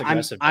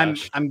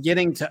 I'm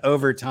getting to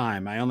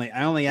overtime. I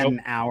only had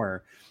an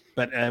hour,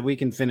 but we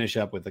can finish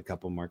up with a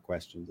couple more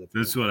questions.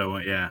 This is what I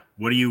want. Yeah.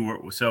 What are you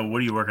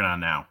working on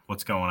now?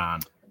 What's going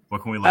on?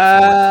 What can we look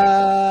forward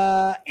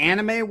to?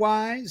 Anime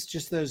wise,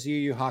 just those Yu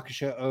Yu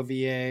Hakusho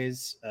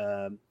OVAs.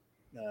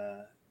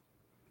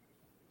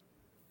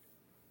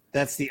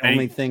 That's the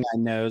only thing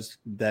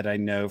I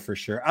know for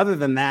sure. Other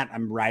than that,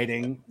 I'm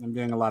writing. I'm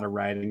doing a lot of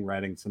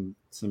writing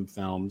some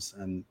films.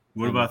 And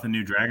what about the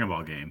new Dragon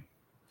Ball game?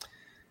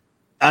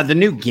 The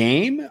new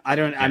game?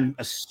 I'm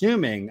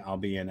assuming I'll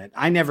be in it.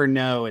 I never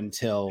know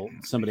until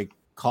somebody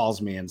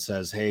calls me and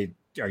says, "Hey,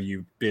 are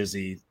you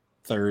busy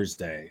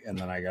Thursday?" And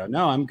then I go,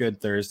 "No, I'm good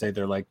Thursday."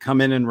 They're like,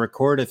 "Come in and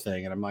record a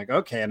thing." And I'm like,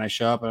 "Okay." And I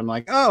show up and I'm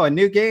like, "Oh, a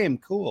new game.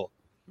 Cool."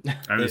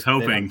 I was They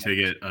hoping don't- to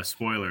get a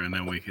spoiler, and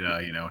then we could,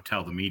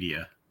 tell the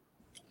media.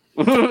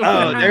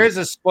 Oh, there is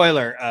a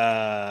spoiler.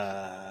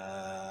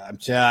 I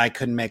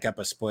couldn't make up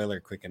a spoiler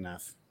quick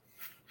enough.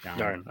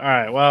 Darn. All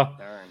right. Well,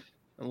 Darn.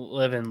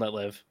 live and let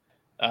live.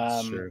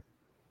 That's true.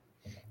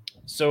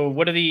 So,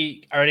 what are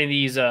any of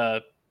these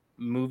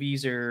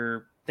movies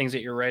or things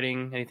that you're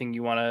writing? Anything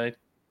you want to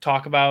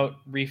talk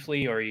about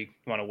briefly, or you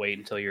want to wait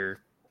until you're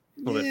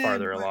a little bit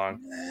farther along?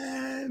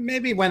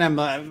 Maybe when I'm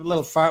a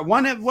little far.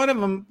 One of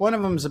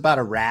them's about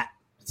a rat.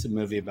 It's a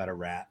movie about a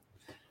rat.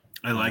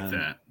 I like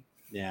that.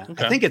 Yeah,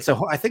 Okay. I think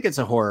it's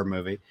a horror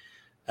movie.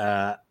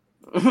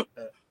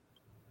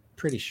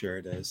 Pretty sure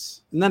it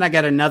is. And then I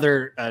got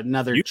another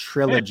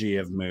trilogy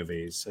of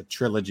movies. A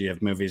trilogy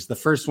of movies. The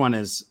first one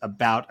is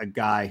about a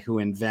guy who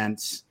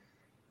invents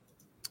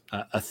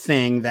a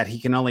thing that he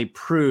can only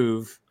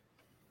prove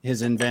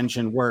his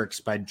invention works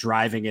by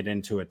driving it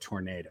into a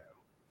tornado.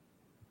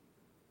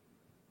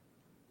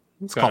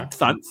 It's Okay.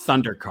 called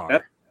Thunder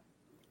Car.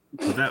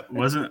 But that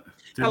wasn't.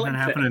 Didn't that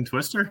happen in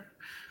Twister?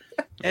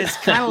 It's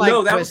kind of like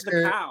No, that was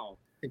Twister, the cow.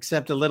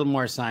 except a little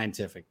more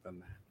scientific than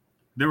that.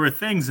 There were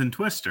things in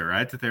Twister,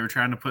 right, that they were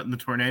trying to put in the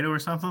tornado or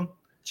something.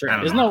 Sure. I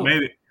don't Isn't know. that-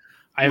 Maybe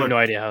I have Look, no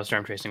idea how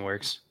storm chasing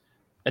works.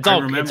 It's I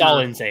all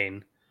remember-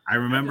 insane. I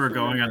remember just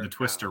going on remember the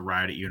Twister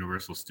ride at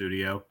Universal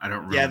Studio. I don't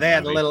remember. Yeah, they the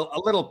had movie. a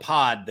little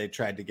pod they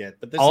tried to get,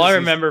 but this All is I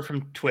remember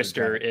from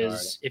Twister drive a car.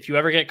 is if you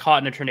ever get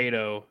caught in a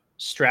tornado,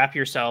 strap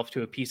yourself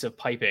to a piece of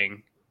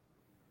piping,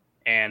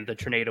 and the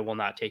tornado will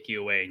not take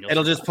you away. And you'll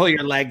It'll just pull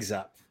your legs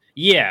up.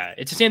 Yeah,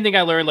 it's the same thing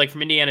I learned like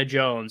from Indiana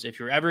Jones. If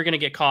you're ever going to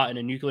get caught in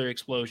a nuclear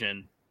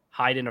explosion,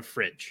 hide in a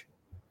fridge.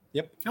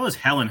 That was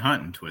Helen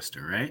Hunt in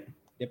Twister, right?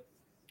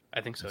 I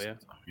think so, yeah.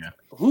 Yeah.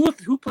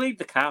 Who played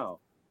the cow?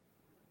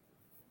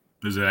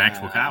 It was an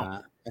actual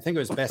cow. I think it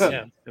was Bessie.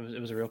 Yeah, it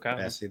was a real cow.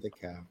 Bessie the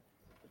cow.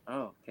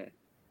 Oh, okay.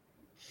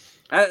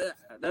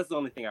 That's the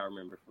only thing I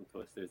remember from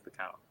Twister is the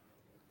cow.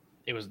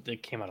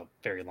 It came out a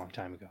very long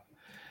time ago.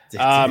 It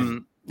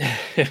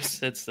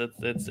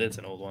It's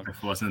an old one.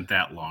 It wasn't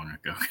that long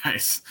ago,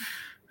 guys.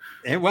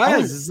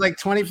 was. It's like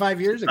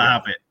 25 years ago.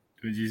 Stop it.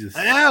 Oh, Jesus.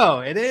 I know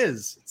it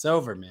is. It's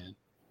over, man.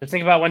 Just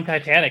think about when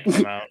Titanic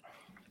came out.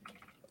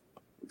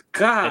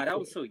 God, I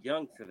was so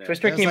young for that.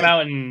 Twister It was came like-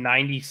 out in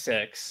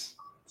 '96,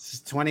 This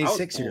is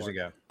 26 years bored.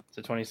 ago.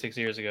 so 26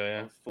 years ago. I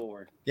Yeah. was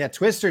 4. Yeah,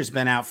 Twister's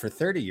been out for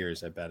 30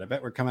 years. I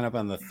bet we're coming up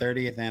on the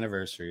 30th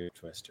anniversary of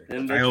Twister.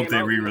 Then I hope came they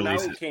out when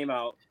re-release Naru it. Came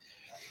out.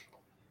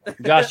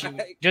 Josh,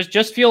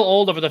 just feel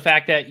old over the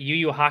fact that Yu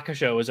Yu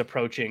Hakusho is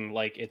approaching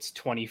like it's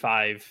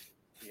 25,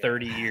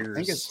 30 years. I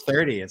think it's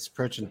 30. It's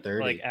approaching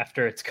 30. like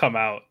after it's come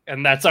out,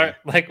 and that's our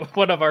like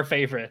one of our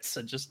favorites.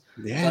 And just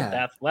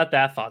yeah, let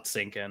that thought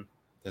sink in.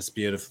 that's a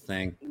beautiful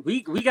thing.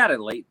 we got it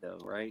late though,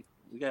 right?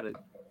 We got it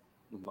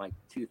in like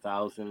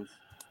 2000s.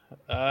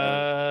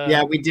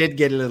 Yeah, we did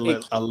get it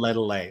a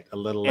little late, a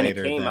little And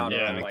later it came than out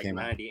yeah, in it like came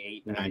out.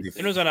 98, 90. 96.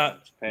 It was on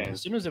Japan.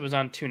 as soon as it was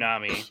on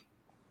Toonami.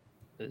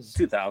 is-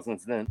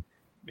 2000s then.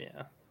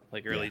 Yeah,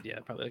 like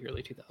probably like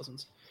early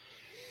 2000s.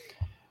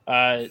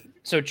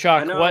 So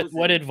Chuck, I know I was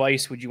what in-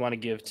 advice would you want to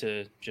give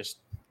to just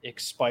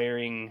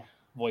expiring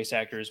voice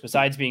actors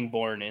besides being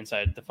born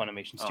inside the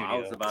Funimation Oh, studio? I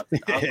was about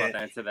to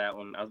answer that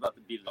one. I was about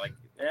to be like,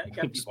 yeah, you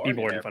gotta Just be born in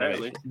in there, Funimation.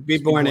 apparently. Be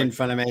Just born be in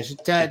born. Funimation.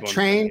 Be born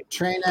in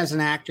Train as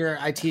an actor.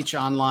 I teach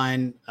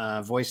online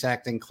voice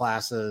acting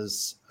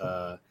classes.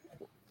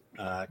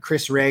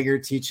 Chris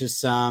Rager teaches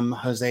some.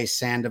 Jose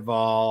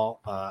Sandoval.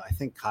 I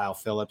think Kyle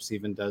Phillips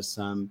even does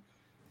some.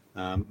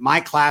 My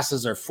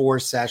classes are 4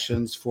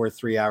 sessions, 4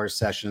 3-hour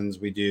sessions.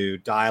 We do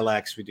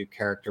dialects, we do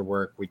character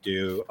work, we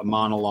do a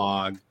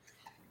monologue.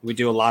 We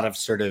do a lot of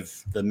sort of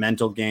the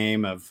mental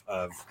game of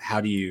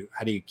how do you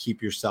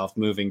keep yourself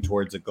moving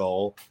towards a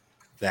goal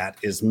that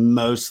is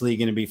mostly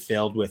going to be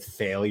filled with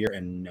failure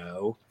and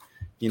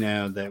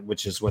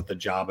which is what the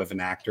job of an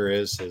actor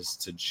is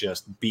to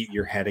just beat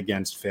your head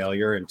against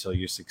failure until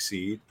you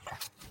succeed.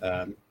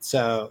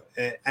 So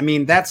I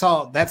mean, that's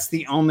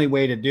the only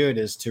way to do it,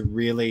 is to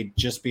really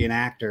just be an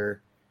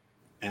actor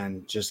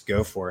and just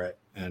go for it,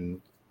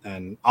 and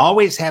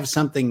always have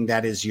something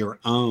that is your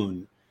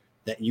own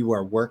that you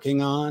are working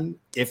on.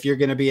 If you're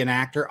going to be an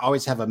actor,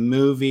 always have a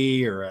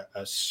movie or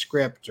a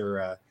script or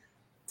a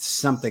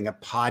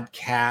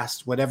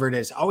podcast, whatever it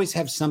is. Always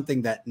have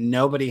something that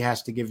nobody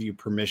has to give you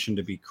permission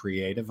to be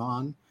creative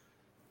on.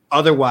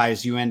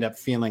 Otherwise, you end up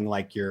feeling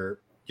like you're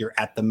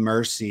at the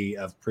mercy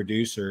of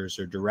producers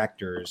or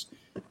directors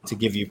to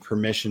give you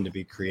permission to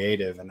be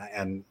creative.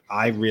 And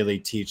I really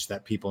teach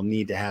that people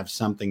need to have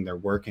something they're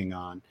working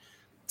on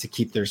to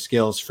keep their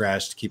skills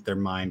fresh, to keep their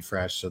mind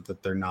fresh, so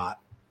that they're not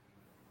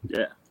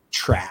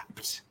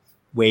trapped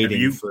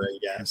waiting for a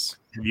yes.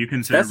 Have you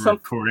considered That's some-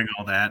 recording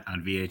all that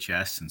on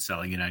VHS and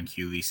selling it on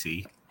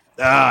QVC?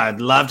 I'd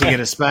love to get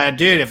a spot,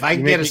 dude. If I You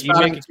can make get a it- you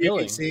spot on make a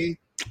killing. QVC,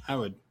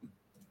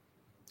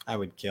 I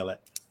would kill it.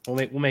 We'll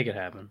make it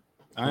happen.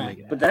 All We'll right.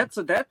 make it But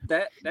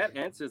that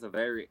answers a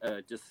very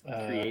just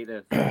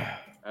creative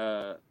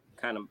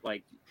kind of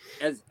like,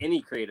 as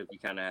any creative, you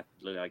kind of have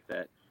to look like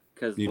that,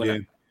 because You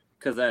do.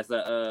 as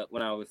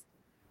when I was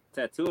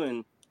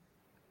tattooing,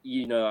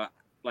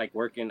 like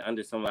working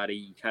under somebody,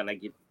 you kind of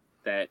get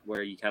that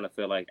where you kind of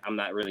feel like I'm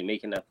not really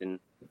making nothing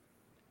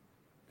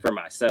for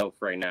myself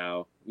right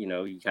now.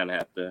 You kind of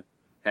have to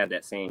have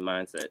that same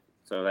mindset.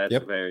 So that's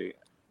very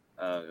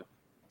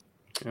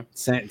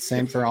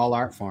same for all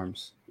art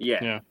forms.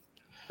 Yeah.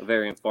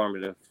 Very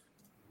informative.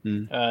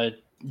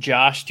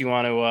 Josh, do you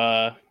want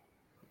to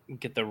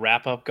get the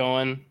wrap up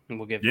going, and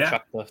we'll give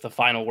Chuck the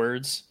final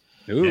words?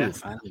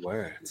 Final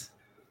words.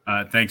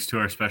 Thanks to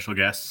our special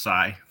guest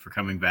Cy for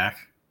coming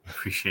back.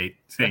 Appreciate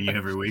seeing you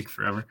every week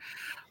forever.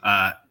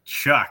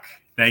 Chuck,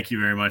 thank you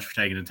very much for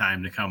taking the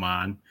time to come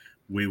on.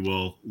 We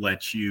will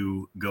let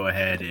you go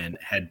ahead and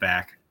head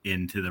back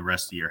into the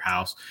rest of your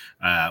house,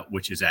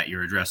 which is at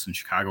your address in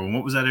Chicago. And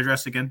what was that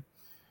address again?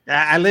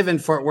 I live in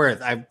Fort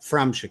Worth. I'm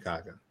from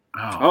Chicago.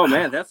 Oh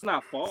man, that's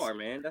not far,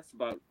 man. That's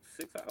about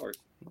 6 hours.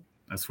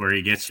 That's where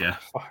he gets you.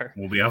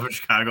 We'll be up in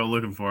Chicago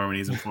looking for him when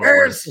he's in Fort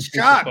Where's Worth.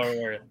 Chuck?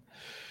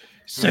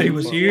 Said he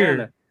was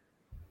here.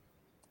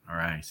 All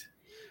right.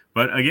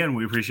 But again,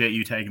 we appreciate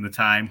you taking the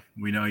time.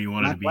 We know you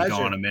wanted to be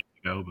gone a minute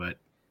ago, but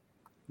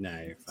no,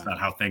 you're fine. That's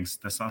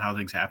not how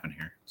things happen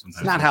here. Sometimes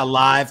it's not how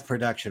live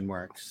production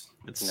works.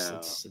 It's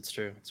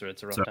true.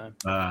 It's a rough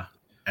time.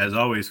 As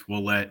always,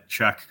 we'll let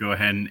Chuck go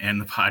ahead and end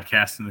the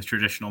podcast in the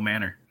traditional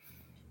manner.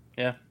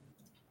 Yeah.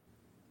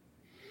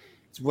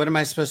 So what am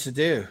I supposed to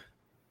do?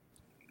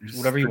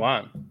 Whatever you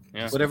want.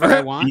 Yeah. Whatever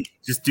I want.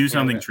 Just do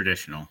something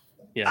traditional.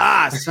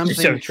 Yeah.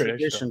 Something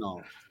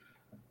traditional.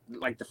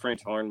 Like the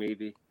French horn,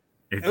 maybe.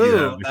 If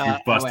you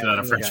busted out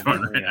a French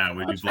horn right now,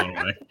 we'd be blown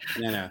away.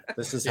 No.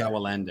 This is how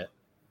we'll end it.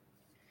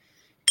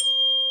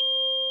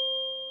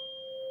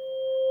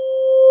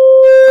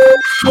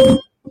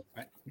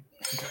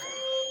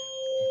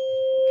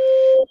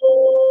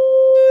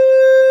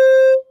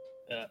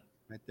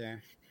 Right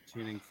there.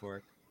 Tuning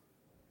fork.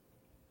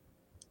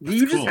 Do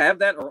you just have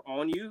that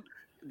on you?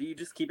 Do you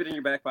just keep it in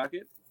your back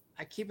pocket?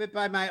 I keep it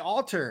by my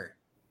altar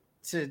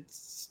to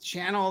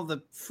channel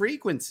the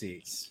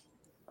frequencies.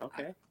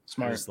 Okay.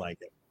 Smart. I just like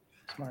it.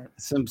 Smart.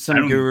 Some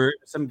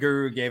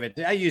guru gave it.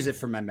 I use it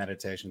for my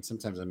meditation.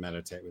 Sometimes I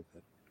meditate with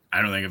it.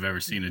 I don't think I've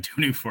ever seen a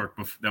tuning fork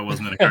that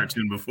wasn't in a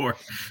cartoon before.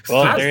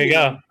 Well, there you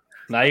go.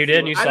 Now you did,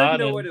 and you saw it.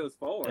 Know what it was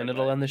for, and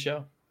it'll end the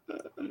show.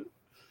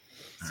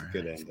 It's a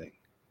good ending.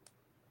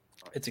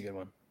 It's a good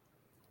one.